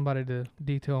for somebody to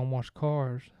detail and wash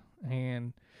cars.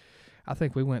 And I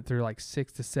think we went through like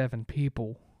 6 to 7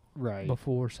 people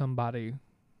before somebody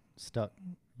stuck.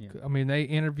 Yeah. I mean, they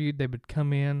interviewed, they would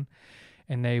come in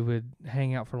and they would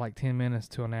hang out for like 10 minutes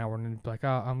to an hour and then be like,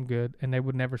 oh, I'm good. And they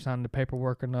would never sign the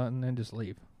paperwork or nothing and just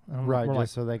leave. Right, just like,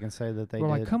 so they can say that they did. We're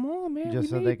like, come on, man. Just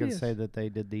so they can say that they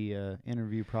did the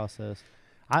interview process.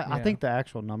 I think the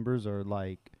actual numbers are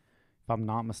like, if I'm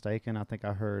not mistaken, I think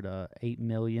I heard 8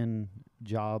 million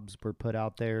jobs were put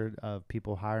out there of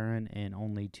people hiring, and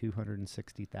only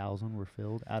 260,000 were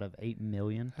filled out of 8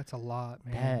 million. That's a lot,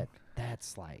 man.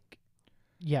 That's like,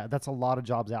 yeah, that's a lot of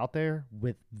jobs out there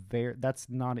with that's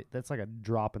like a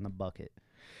drop in the bucket.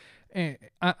 And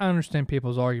I understand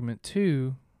people's argument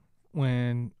too.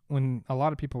 When a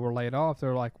lot of people were laid off,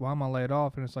 they're like, why am I laid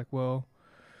off? And it's like, well,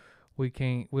 we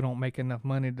don't make enough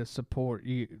money to support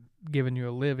you, giving you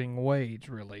a living wage,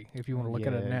 really, if you want to look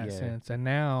at it in that sense. And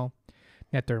now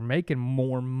that they're making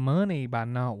more money by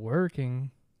not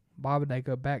working, why would they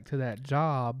go back to that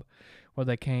job where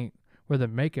they're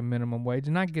making minimum wage?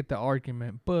 And I get the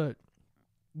argument, but.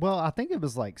 Well, I think it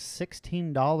was like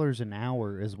 $16 an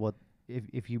hour is what,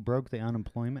 if you broke the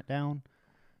unemployment down,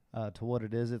 to what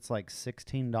it is, it's like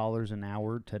 $16 an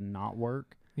hour to not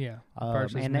work. Yeah,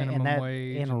 versus minimum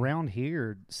wage. And around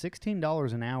here,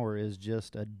 $16 an hour is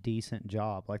just a decent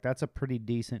job. Like that's a pretty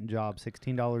decent job,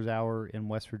 $16 an hour in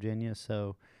West Virginia.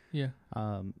 So yeah,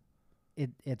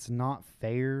 it's not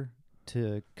fair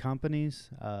to companies.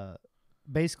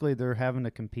 Basically, they're having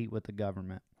to compete with the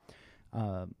government.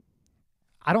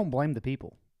 I don't blame the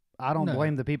people. I don't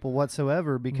blame the people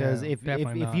whatsoever, because if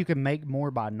you can make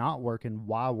more by not working,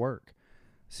 why work?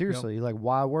 Seriously, like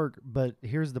why work? But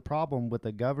here's the problem with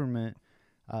the government.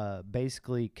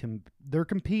 Basically, they're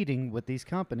competing with these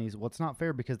companies. Well, it's not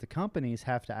fair because the companies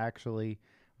have to actually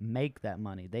make that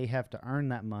money. They have to earn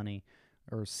that money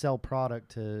or sell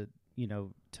product to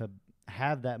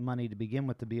have that money to begin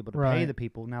with to be able to pay the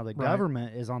people. Now the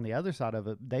government is on the other side of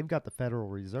it. They've got the Federal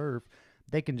Reserve.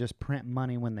 They can just print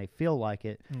money when they feel like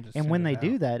it. And when they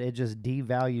do that, it just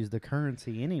devalues the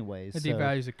currency anyways. It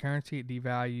devalues the currency. It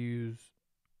devalues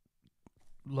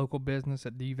local business.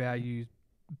 It devalues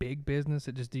big business.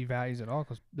 It just devalues it all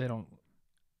because they don't.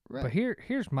 Right. But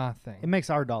here's my thing. It makes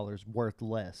our dollars worth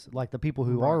less. Like the people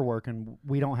who are working,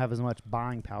 we don't have as much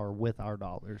buying power with our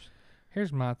dollars.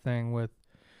 Here's my thing with,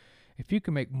 if you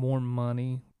can make more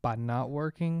money by not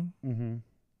working,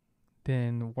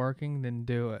 than working, then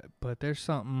do it. But there's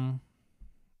something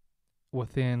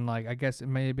within, like, I guess it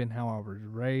may have been how I was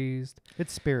raised.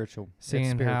 It's spiritual.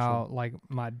 Seeing how, like,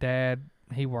 my dad,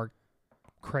 he worked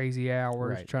crazy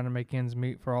hours trying to make ends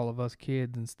meet for all of us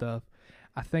kids and stuff.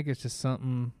 I think it's just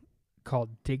something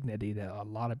called dignity that a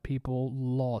lot of people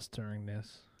lost during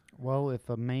this. Well, if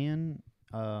a man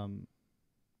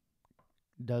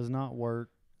does not work,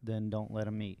 then don't let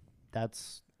him eat.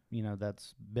 That's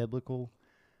biblical.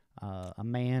 A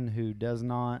man who does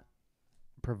not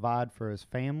provide for his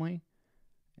family,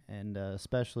 and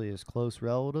especially his close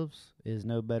relatives, is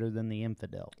no better than the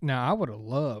infidel. Now, I would have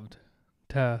loved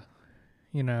to,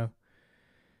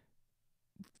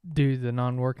 do the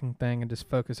non-working thing and just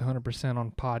focus 100%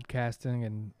 on podcasting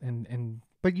and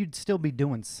But you'd still be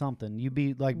doing something. You'd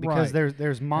be like, because Right.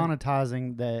 there's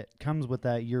monetizing that comes with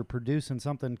that. You're producing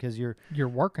something because you're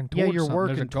working towards you're something. There's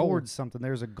working a goal. towards something.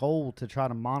 There's a goal to try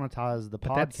to monetize the But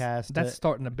podcast. That's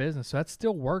starting a business, so that's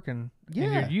still working. And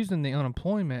Yeah. you're using the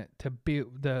unemployment to be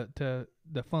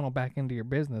the funnel back into your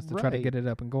business to try to Right. get it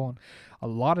up and going. A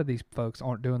lot of these folks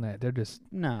aren't doing that. They're just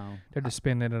no.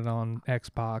 spending it on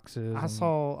Xboxes. I and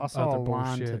saw other a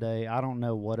line bullshit. today. I don't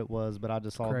know what it was, but I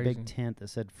just saw a crazy. big tent that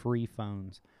said free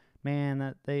phones. Man,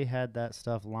 that they had that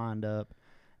stuff lined up,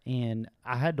 and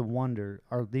I had to wonder: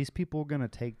 are these people going to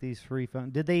take these free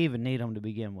phones? Did they even need them to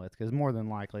begin with? Because more than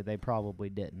likely they probably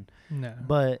didn't. No.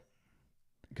 But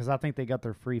because I think they got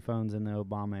their free phones in the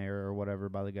Obama era or whatever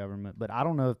by the government. But I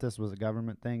don't know if this was a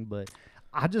government thing. But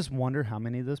I just wonder how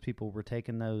many of those people were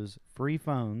taking those free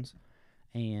phones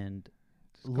and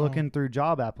looking through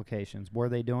job applications. Were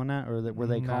they doing that, or were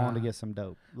they calling to Nah. get some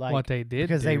dope? Like, what they did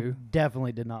because do, they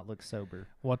definitely did not look sober.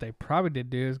 what they probably did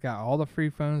do is got all the free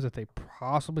phones that they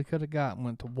possibly could have got and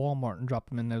went to Walmart and dropped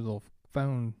them in those little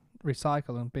phone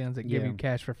recycling bins that give Yeah. you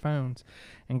cash for phones,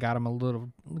 and got them a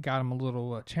little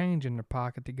change in their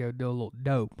pocket to go do a little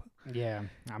dope. Yeah,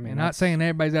 I mean, And not saying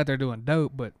everybody's out there doing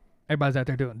dope, but everybody's out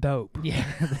there doing dope. yeah,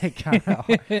 they kind of.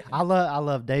 I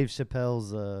love Dave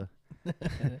Chappelle's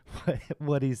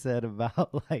what he said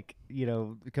about, like, you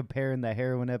know, comparing the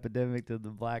heroin epidemic to the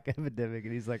black epidemic,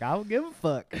 and he's like, I don't give a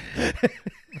fuck.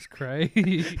 It's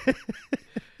crazy.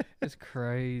 It's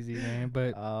crazy, man.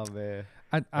 But Oh man,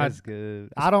 I that's good.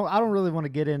 I don't really want to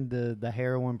get into the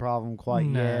heroin problem quite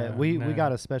yet. No, We no.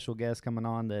 got a special guest coming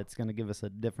on that's going to give us a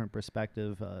different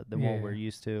perspective than what Yeah. we're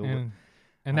used to.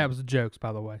 and that was jokes,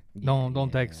 by the way.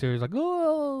 Don't take it serious. Like,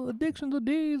 oh, addiction's a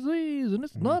disease, and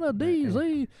it's not a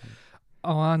disease.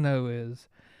 All I know is,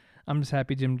 I'm just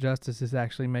happy Jim Justice is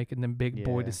actually making them big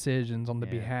boy Yeah. decisions on the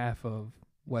Yeah. behalf of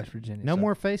West Virginia. No So,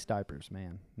 more face diapers,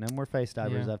 man. No more face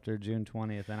diapers Yeah. after June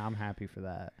 20th, and I'm happy for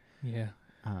that. Yeah,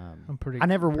 I'm pretty. I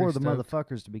never wore pretty the stoked.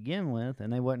 motherfuckers to begin with,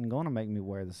 and they wasn't going to make me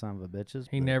wear the son of a bitches.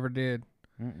 He but- never did.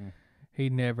 Mm-mm. He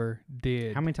never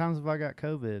did. How many times have I got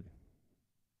COVID?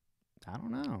 I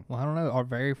don't know. Well, I don't know. Our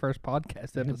very first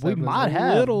podcast episode. We was might a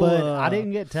have, little, but I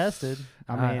didn't get tested.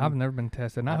 I mean, I've never been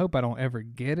tested, and I hope I don't ever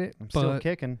get it. I'm still But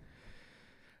kicking.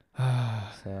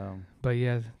 So but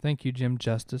yeah, thank you, Jim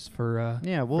Justice, for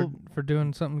yeah, for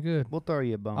doing something good. we'll throw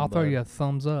you a bone. I'll throw bud. you a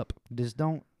thumbs up. Just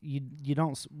don't you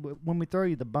don't when we throw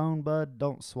you the bone, bud.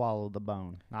 Don't swallow the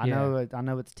bone. I Yeah.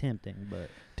 know it's tempting, but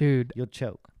Dude, you'll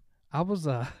choke. I was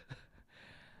at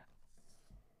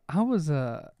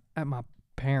my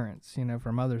parents',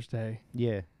 for Mother's Day,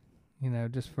 Yeah,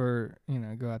 just for,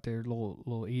 go out there, little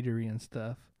eatery and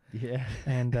stuff. yeah.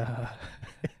 And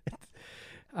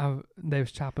they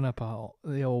was chopping up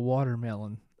the old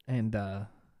watermelon, and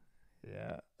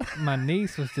Yeah. my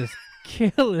niece was just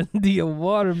killing the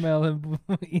watermelon,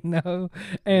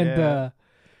 and Yeah.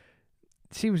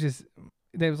 she was just.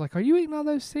 They was like, "Are you eating all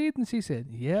those seeds?" And she said,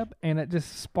 "Yep." And it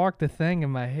just sparked a thing in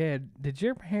my head. Did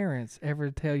your parents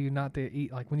ever tell you not to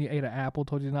eat, like when you ate an apple,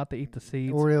 told you not to eat the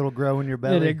seeds? Or it'll grow in your Did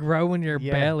belly. it grow in your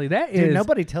Yeah. belly? That Dude, is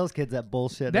nobody tells kids that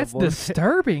bullshit. that's no more.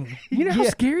 disturbing. You know how Yeah.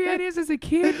 scary that is as a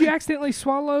kid? You accidentally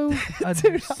swallow a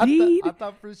Dude, seed? I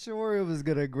thought for sure it was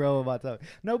gonna grow in my tongue.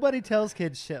 Nobody tells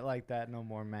kids shit like that no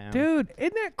more, man. Dude,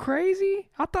 isn't that crazy?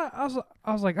 I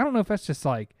was like, I don't know if that's just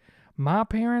like my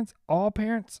parents, all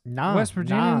parents, Nah, West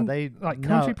Virginia, they like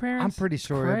country no, parents. I'm pretty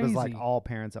sure it was like Crazy. all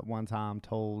parents at one time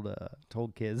told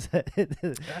kids that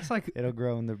That's like it'll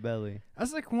grow in their belly.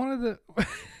 one of the.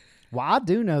 Well, I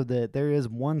do know that there is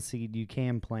one seed you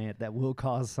can plant that will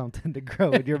cause something to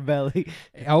grow in your belly.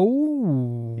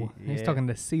 Oh, he's Yeah. talking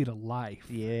the seed of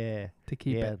life Yeah, to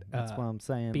keep yeah, it. that's what I'm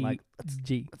saying. Like,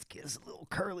 BG. let's get this little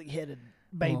curly-headed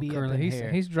baby Well, up in he's, here.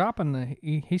 he's dropping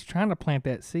he's trying to plant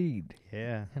that seed,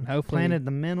 Yeah, and hopefully planted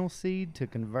the mental seed to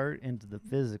convert into the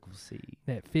physical seed.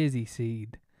 that fizzy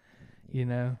seed.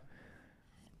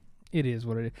 It is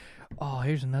what it is. Oh,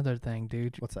 here's another thing,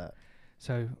 dude. What's that?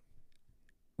 So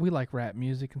we like rap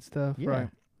music and stuff, Yeah. right?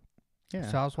 Yeah,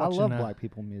 So I was love watching, black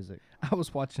people music. I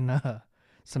was watching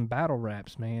some battle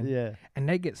raps, man. Yeah, And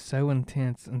they get so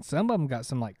intense, and some of them got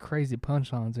some like crazy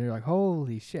punchlines. They're like,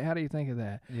 "Holy shit! How do you think of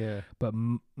that?" yeah, But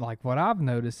like what I've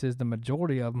noticed is the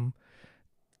majority of them,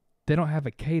 they don't have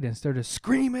a cadence. They're just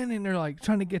screaming and they're like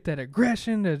trying to get that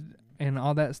aggression and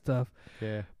all that stuff.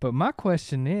 yeah. But my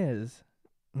question is,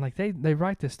 like they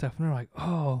write this stuff and they're like,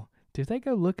 "Oh, do they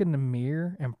go look in the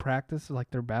mirror and practice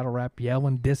like their battle rap,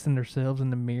 yelling, dissing themselves in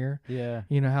the mirror?" Yeah,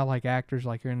 You know how like actors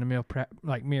like are in the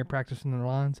mirror practicing their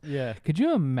lines. yeah. Could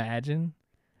you imagine?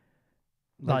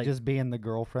 Like just being the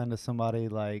girlfriend of somebody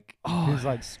like Oh. who's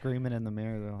like screaming in the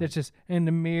mirror. They're like, That's just in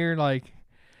the mirror, like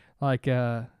Like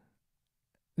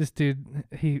this dude,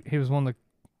 he was one of the.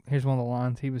 Here's one of the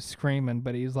lines. He was screaming,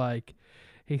 but he's like,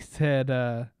 he said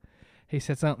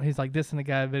something. He's like dissing the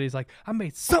guy, but he's like, I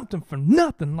made something for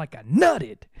nothing, like I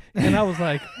nutted. And I was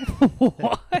like,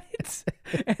 what?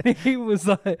 And he was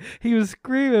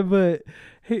screaming, but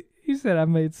he said, I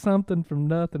made something from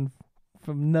nothing,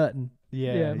 from nothing.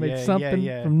 Yeah, I made something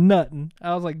from nothing.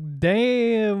 I was like,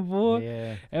 damn, boy.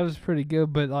 Yeah. It was pretty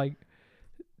good, but like,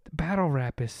 battle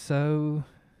rap is so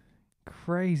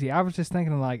crazy. I was just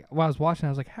thinking, like, while I was watching, I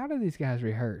was like, how do these guys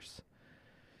rehearse?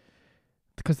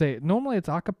 Because normally it's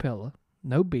a cappella,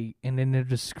 no beat, and then they're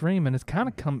just screaming. It's kind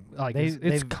of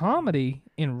it's comedy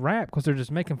in rap because they're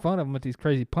just making fun of them with these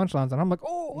crazy punchlines, and I'm like,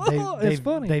 it's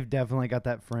funny. They've definitely got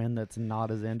that friend that's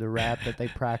not as into rap that they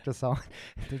practice on.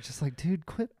 They're just like, dude,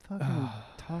 quit fucking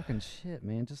talking shit,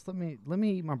 man. Just let me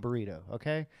eat my burrito,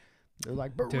 okay? They're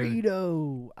like,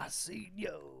 burrito, I see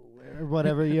yo, or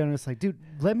whatever, you know. It's like, dude,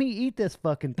 let me eat this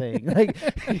fucking thing. Like,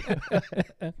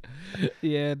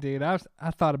 yeah, dude. I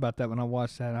thought about that when I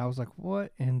watched that. I was like,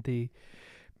 what in the?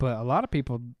 But a lot of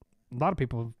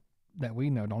people that we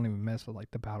know don't even mess with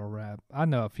like the battle rap. I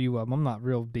know a few of them. I'm not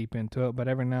real deep into it, but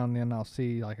every now and then I'll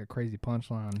see like a crazy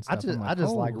punchline and stuff. I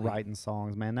just like writing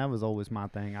songs, man. That was always my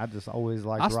thing. I just always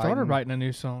liked. I started writing a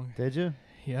new song. Did you?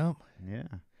 Yep. Yeah.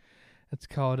 It's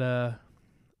called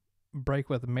Break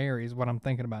with Mary is what I'm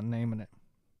thinking about naming it.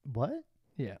 What?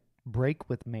 Yeah. Break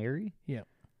with Mary? Yeah.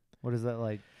 What is that,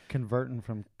 like converting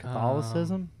from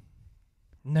Catholicism?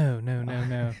 No.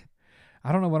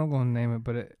 I don't know what I'm going to name it,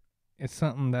 but it's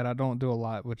something that I don't do a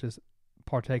lot, which is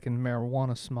partake in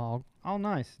marijuana smog. Oh,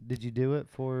 nice. Did you do it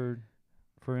for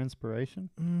inspiration?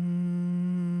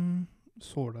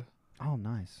 Sorta. Oh,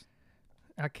 nice.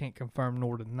 I can't confirm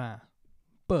nor deny,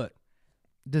 but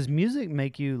does music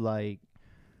make you like?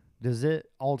 Does it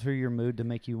alter your mood to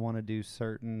make you want to do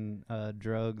certain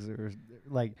drugs or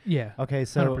like? Yeah. Okay,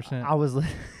 so 100%. I was.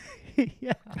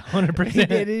 Yeah, 100%. He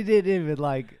didn't even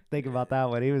like think about that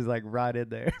one. He was like right in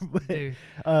there. But, dude.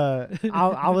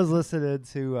 I was listening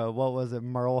to what was it,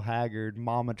 Merle Haggard,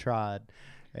 "Mama Tried,"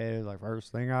 and it was like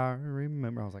first thing I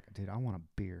remember. I was like, dude, I want a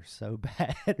beer so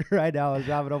bad right now. I was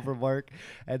driving home from work,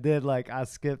 and then like I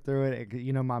skipped through it. And,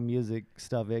 you know, my music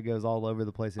stuff, it goes all over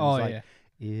the place. It was like,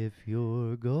 if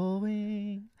you're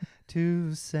going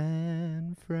to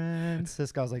San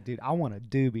Francisco, I was like, dude, I want a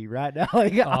doobie right now.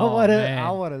 Like,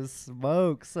 I want to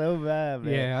smoke so bad,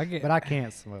 man. Yeah, but I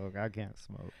can't smoke. I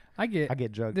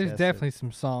get drug There's tested. definitely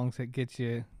some songs that get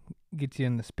you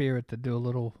in the spirit to do a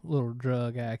little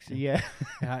drug action. Yeah,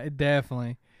 it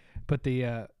definitely. But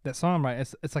the that song, right?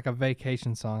 It's like a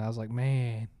vacation song. I was like,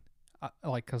 man,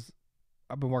 because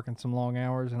I've been working some long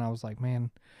hours, and I was like,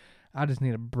 man, I just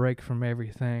need a break from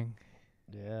everything.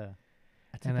 Yeah.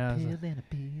 I took And a I was pill like- and a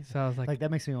piece. So I was like,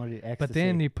 That makes me want to do ecstasy. but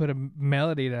then you put a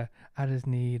melody to, I just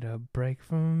need a break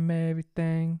from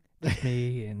everything. Just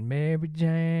me and Mary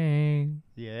Jane.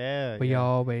 yeah, We yeah.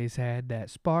 always had that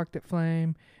spark, that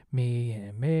flame. Me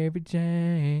and Mary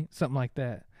Jane. Something like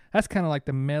that. That's kind of like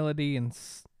the melody and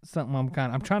something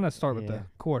I'm trying to start with Yeah. the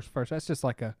chorus first. That's just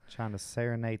like trying to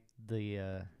serenade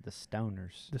the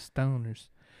stoners. the stoners.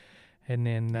 And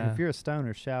then And if you're a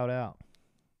stoner, shout out.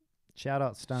 Shout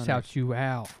out stoners. shout you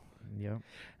out. Yep.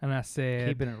 And I said,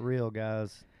 Keeping it real,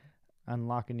 guys.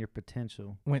 Unlocking your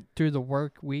potential. went through the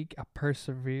work week. I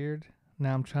persevered.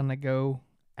 Now I'm trying to go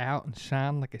out and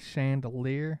shine like a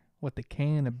chandelier with a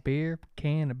can of beer,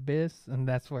 cannabis, and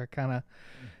that's where kind of,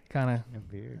 A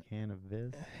beer, can of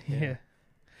this. yeah.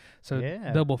 So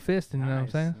Yeah. double fisting, you know what I'm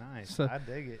saying? Nice. So- I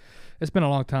dig it. It's been a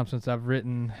long time since I've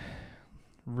written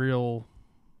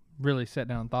really sat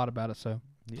down and thought about it. So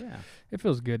Yeah. it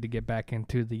feels good to get back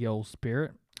into the old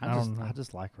spirit. I don't know. I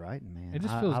just like writing, man. It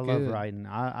just feels I love good. writing.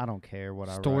 I don't care what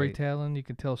I write. Storytelling, you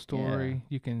can tell a story,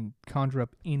 you can conjure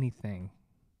up anything,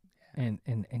 and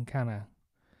kind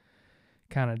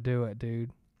of do it,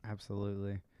 dude.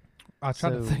 Absolutely. I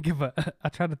tried to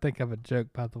So- think of a joke,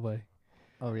 by the way.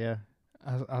 Oh yeah.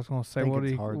 I was gonna say, Think what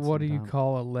it's hard do you sometimes.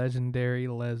 call a legendary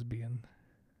lesbian?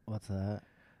 What's that?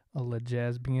 A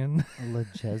lesbian. A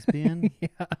lesbian?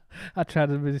 Yeah, I tried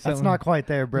to be something. That's not quite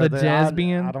there, brother.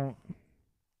 Lesbian? I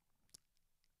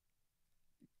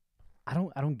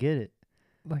don't get it.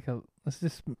 like a. Let's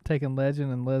just taking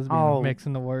legend and lesbian and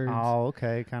mixing the words. Oh,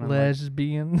 okay, kind of.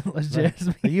 Lesbian, lesbian.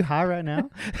 Are you high right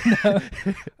now? No.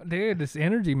 Dude, this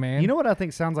energy, man. You know what I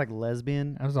think sounds like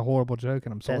lesbian? that was a horrible joke,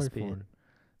 and I'm sorry Thespian. for it.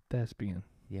 Thespian.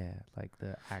 Yeah, like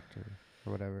the actor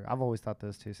or whatever. I've always thought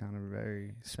those two sounded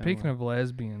very. Speaking similar. of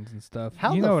lesbians and stuff,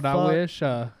 How you the know what I fuck- wish?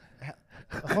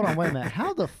 Hold on, wait a minute.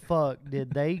 How the fuck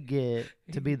did they get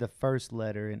to be the first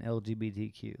letter in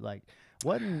LGBTQ? Like,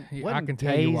 Wasn't Yeah, I can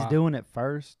tell you gays why. doing it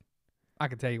first? I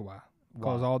can tell you why.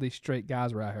 Because Why? all these straight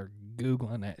guys were out here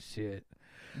Googling that shit.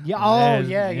 Yeah. Oh,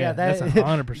 That's- yeah. That's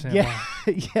 100% Yeah,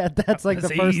 why. yeah. That's like the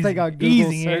That's first easy- thing on Google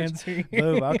easy search. answer.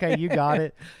 Boom. Okay, you got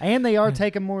it. And they are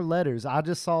taking more letters. I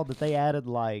just saw that they added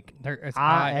like It's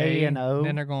I, A, and O.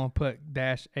 Then they're going to put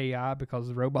 -AI because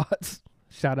of robots.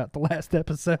 Shout out the last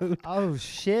episode. oh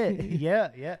shit.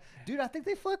 Yeah. Dude, I think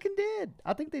they fucking did.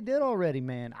 I think they did already,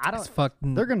 man. I It's don't.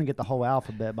 fucking. They're gonna get the whole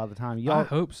alphabet by the time I y'all.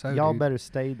 hope so. Y'all dude. better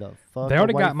stay the fuck. They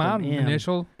already away got my from M.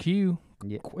 initial Q.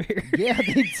 Yeah. Queer. Yeah,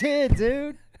 they did,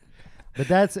 dude. But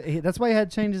that's why he had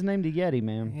to change his name to Yeti,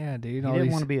 man. Yeah, dude. He all didn't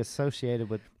these- want to be associated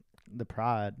with the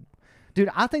pride. Dude,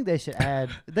 I think they should add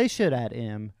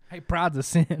M, Hey, pride's a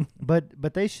sin.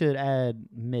 but they should add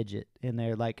midget in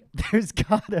there. Like there's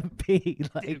gotta be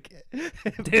like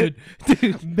Dude.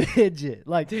 midget.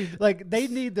 Like they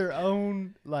need their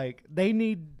own they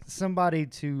need somebody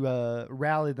to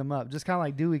rally them up. Just kind of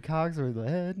like Dewey Cox or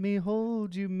let me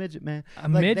hold you, midget man. A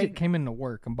Like, midget they- came into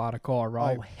work and bought a car,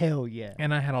 right? Oh hell yeah.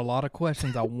 And I had a lot of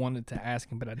questions I wanted to ask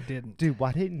him, but I didn't. Dude,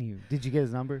 why didn't you? Did you get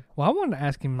his number? Well, I wanted to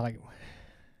ask him like,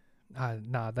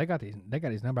 nah, they got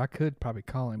his number. I could probably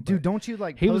call him. Dude, but don't you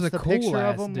like he post was a the cool picture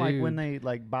of ass him like when dude. they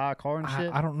like buy a car and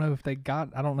shit? I don't know if they got.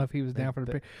 I don't know if he was down for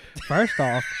the. but- First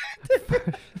off,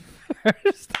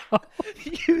 first off,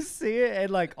 You see it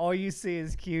and like all you see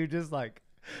is Q just like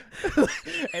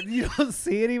and you don't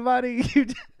see anybody. You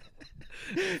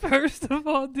just, first of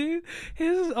all, dude,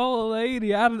 his old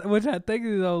lady, which I think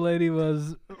his old lady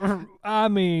was. I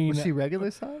mean, was she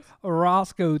regular size? a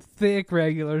Roscoe thick,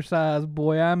 regular size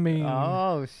boy. I mean,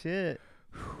 Oh shit.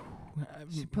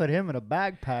 She put him in a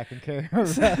backpack and carried him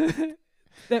around.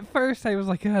 at first I was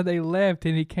like, oh, they left,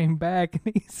 and he came back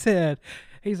and he said,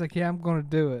 he's like, yeah, I'm gonna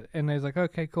do it, and he's like,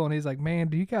 okay, cool, and he's like, man,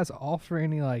 do you guys offer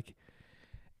any like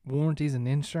warranties and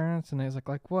insurance? And he's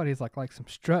like what? He's like some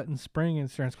strut and spring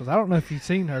insurance, because I don't know if you've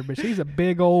seen her, but she's a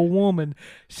big old woman.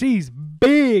 She's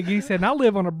big. He said, and I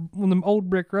live on one of them old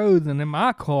brick roads, and in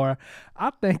my car, I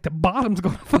think the bottom's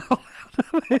gonna fall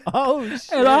out of it. Oh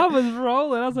shit. And I was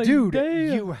rolling. I was like, Dude,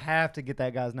 damn. you have to get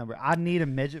that guy's number. I need a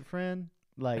midget friend.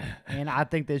 Like, and I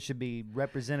think they should be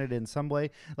represented in some way.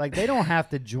 Like, they don't have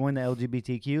to join the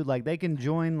LGBTQ. Like, they can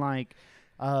join, like,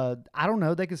 I don't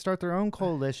know, they could start their own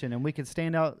coalition and we could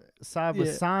stand outside with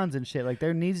Yeah. signs and shit. Like,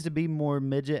 there needs to be more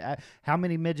midget. How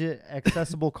many midget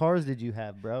accessible cars did you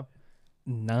have, bro?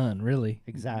 None, really.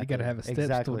 Exactly. You gotta have a step stool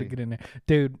Exactly. to get in there.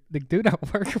 Dude, the dude I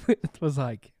work with was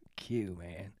like, Q,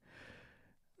 man.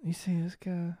 You see this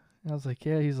guy? I was like,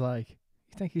 yeah. He's like, you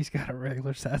think he's got a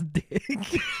regular sized dick?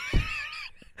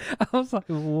 I was like,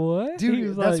 what? He Dude,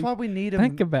 was that's like, why we need a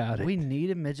think about it. We need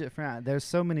a midget friend. There's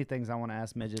so many things I want to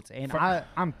ask midgets, and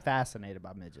I'm fascinated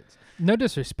by midgets. No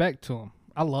disrespect to them.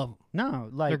 I love them. No,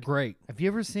 They're like, great. have you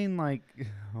ever seen like?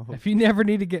 If you never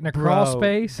need to get in a crawl Bro,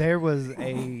 space, There was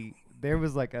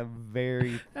like a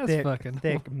very That's fucking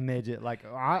thick midget, like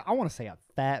I want to say a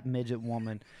fat midget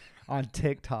woman on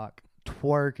TikTok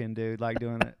twerking, dude, like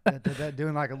doing it,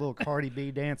 doing like a little Cardi B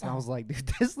dance. And I was like, dude,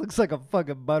 this looks like a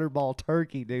fucking butterball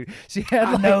turkey, dude. She had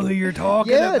I like, know who you're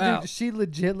talking yeah, about. dude, she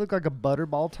legit looked like a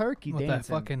butterball turkey With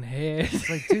dancing. that fucking head. It's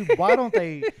like, dude, why don't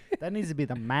they? That needs to be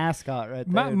the mascot right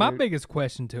there. My dude. biggest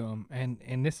question to him,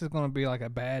 and this is going to be like a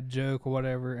bad joke or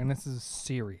whatever, and this is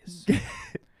serious.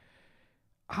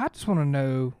 I just want to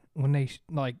know when they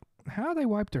like how they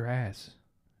wipe their ass,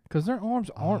 because their arms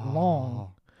aren't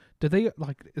long. Do they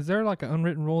like? Is there like an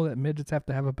unwritten rule that midgets have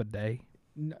to have a bidet?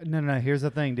 No. Here's the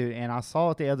thing, dude. And I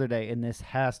saw it the other day, and this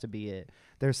has to be it.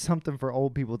 There's something for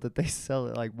old people that they sell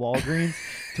at like Walgreens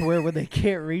to where when they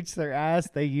can't reach their ass,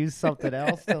 they use something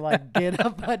else to like get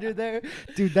up under there.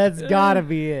 Dude, that's gotta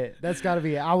be it. That's gotta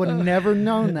be it. I would have never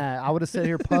known that. I would have sat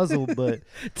here puzzled, but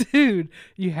Dude,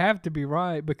 you have to be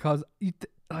right, because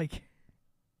like.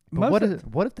 but what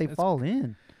if they that's- fall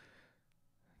in?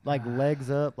 Like legs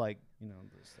up, like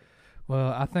just like,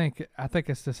 Well, I think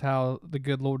it's just how the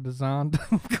good Lord designed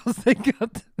them, because they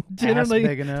got generally ass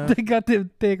big enough. they got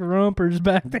them thick rumpers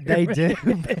back there. They do.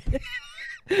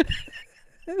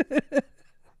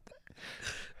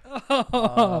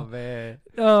 Oh man.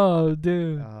 Oh,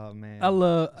 dude. Oh man. I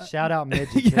love Shout out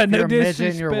midgets. Yeah, if no you're a midget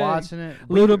and you're disrespect. watching it,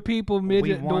 little people,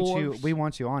 midget we want dwarfs. you. We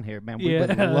want you on here, man. We would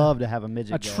Yeah. love to have a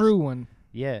midget. A guest. true one.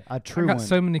 Yeah, a I true got one.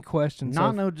 so many questions.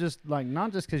 not so-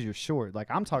 not just because you're short. Like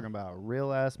I'm talking about a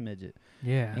real ass midget.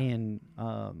 yeah. And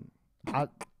I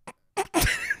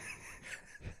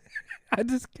I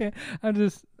just can't.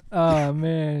 Oh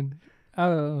man. I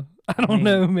don't Man.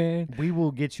 know, man. we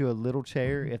will get you a little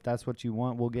chair if that's what you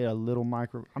want. We'll get a little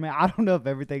micro. I mean, I don't know if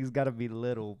everything's got to be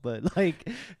little, but like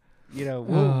You know,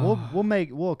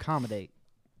 we'll accommodate.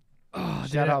 Oh,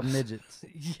 Shout dude, out midgets.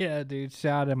 Yeah, dude,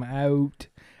 shout them out.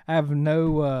 I have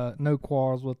no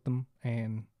quarrels with them,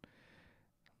 and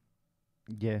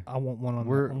Yeah, I want one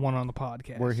on the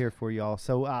podcast. we're here for y'all.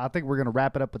 So I think we're gonna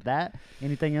wrap it up with that.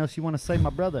 Anything else you want to say, my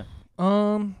brother?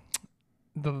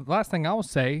 The last thing I will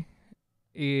say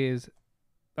is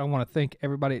I want to thank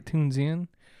everybody that tunes in.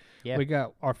 Yeah. We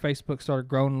got our Facebook started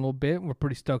growing a little bit. We're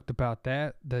pretty stoked about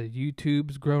that. The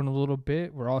YouTube's grown a little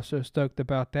bit. We're also stoked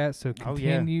about that. So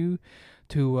continue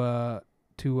to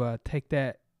take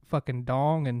that fucking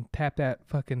dong and tap that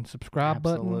fucking subscribe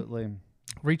button. Absolutely.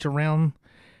 Reach around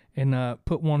and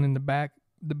put one in the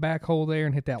back hole there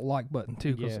and hit that like button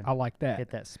too, because I like that. Hit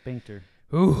that sphincter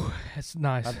Ooh, that's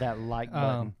nice. of that like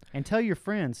button, and tell your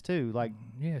friends too. Like,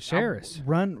 yeah, share us.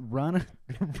 Run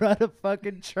a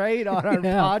fucking trade on our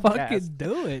Yeah, podcast. fucking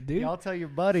do it, dude. Y'all tell your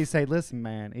buddies, say, listen,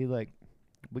 man,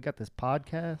 we got this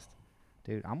podcast,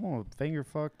 dude. I'm gonna finger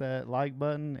fuck that like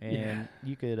button, and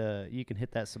you can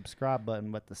hit that subscribe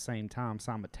button at the same time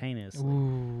simultaneously.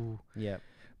 Ooh. Yeah.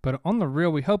 But on the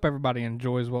real, we hope everybody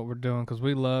enjoys what we're doing, because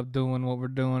we love doing what we're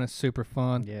doing. It's super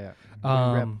fun. Yeah.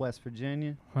 Um, Rep West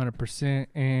Virginia. 100%.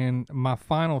 And my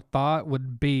final thought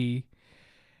would be,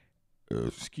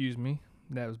 excuse me,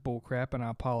 that was bull crap, and I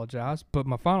apologize. But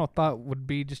my final thought would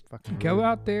be just Fucking go rude.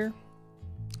 out there,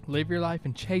 live your life,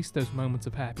 and chase those moments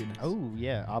of happiness. Oh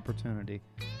yeah, opportunity.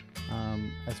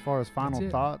 As far as final That's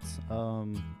it. thoughts,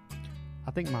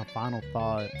 I think my final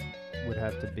thought would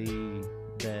have to be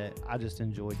that I just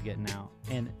enjoyed getting out,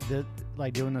 and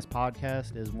doing this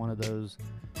podcast is one of those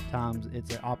times.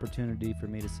 It's an opportunity for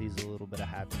me to seize a little bit of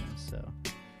happiness. So,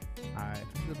 all right,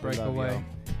 The breakaway. y'all.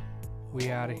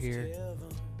 We out of here.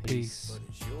 Peace. But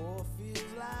it sure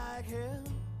feels like hell.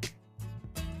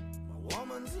 My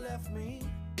woman's left me,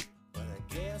 but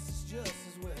I guess it's just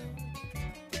as well.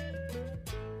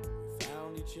 We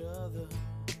found each other,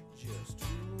 just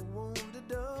two wounded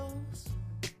doves.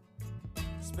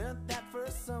 Spent that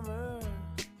first summer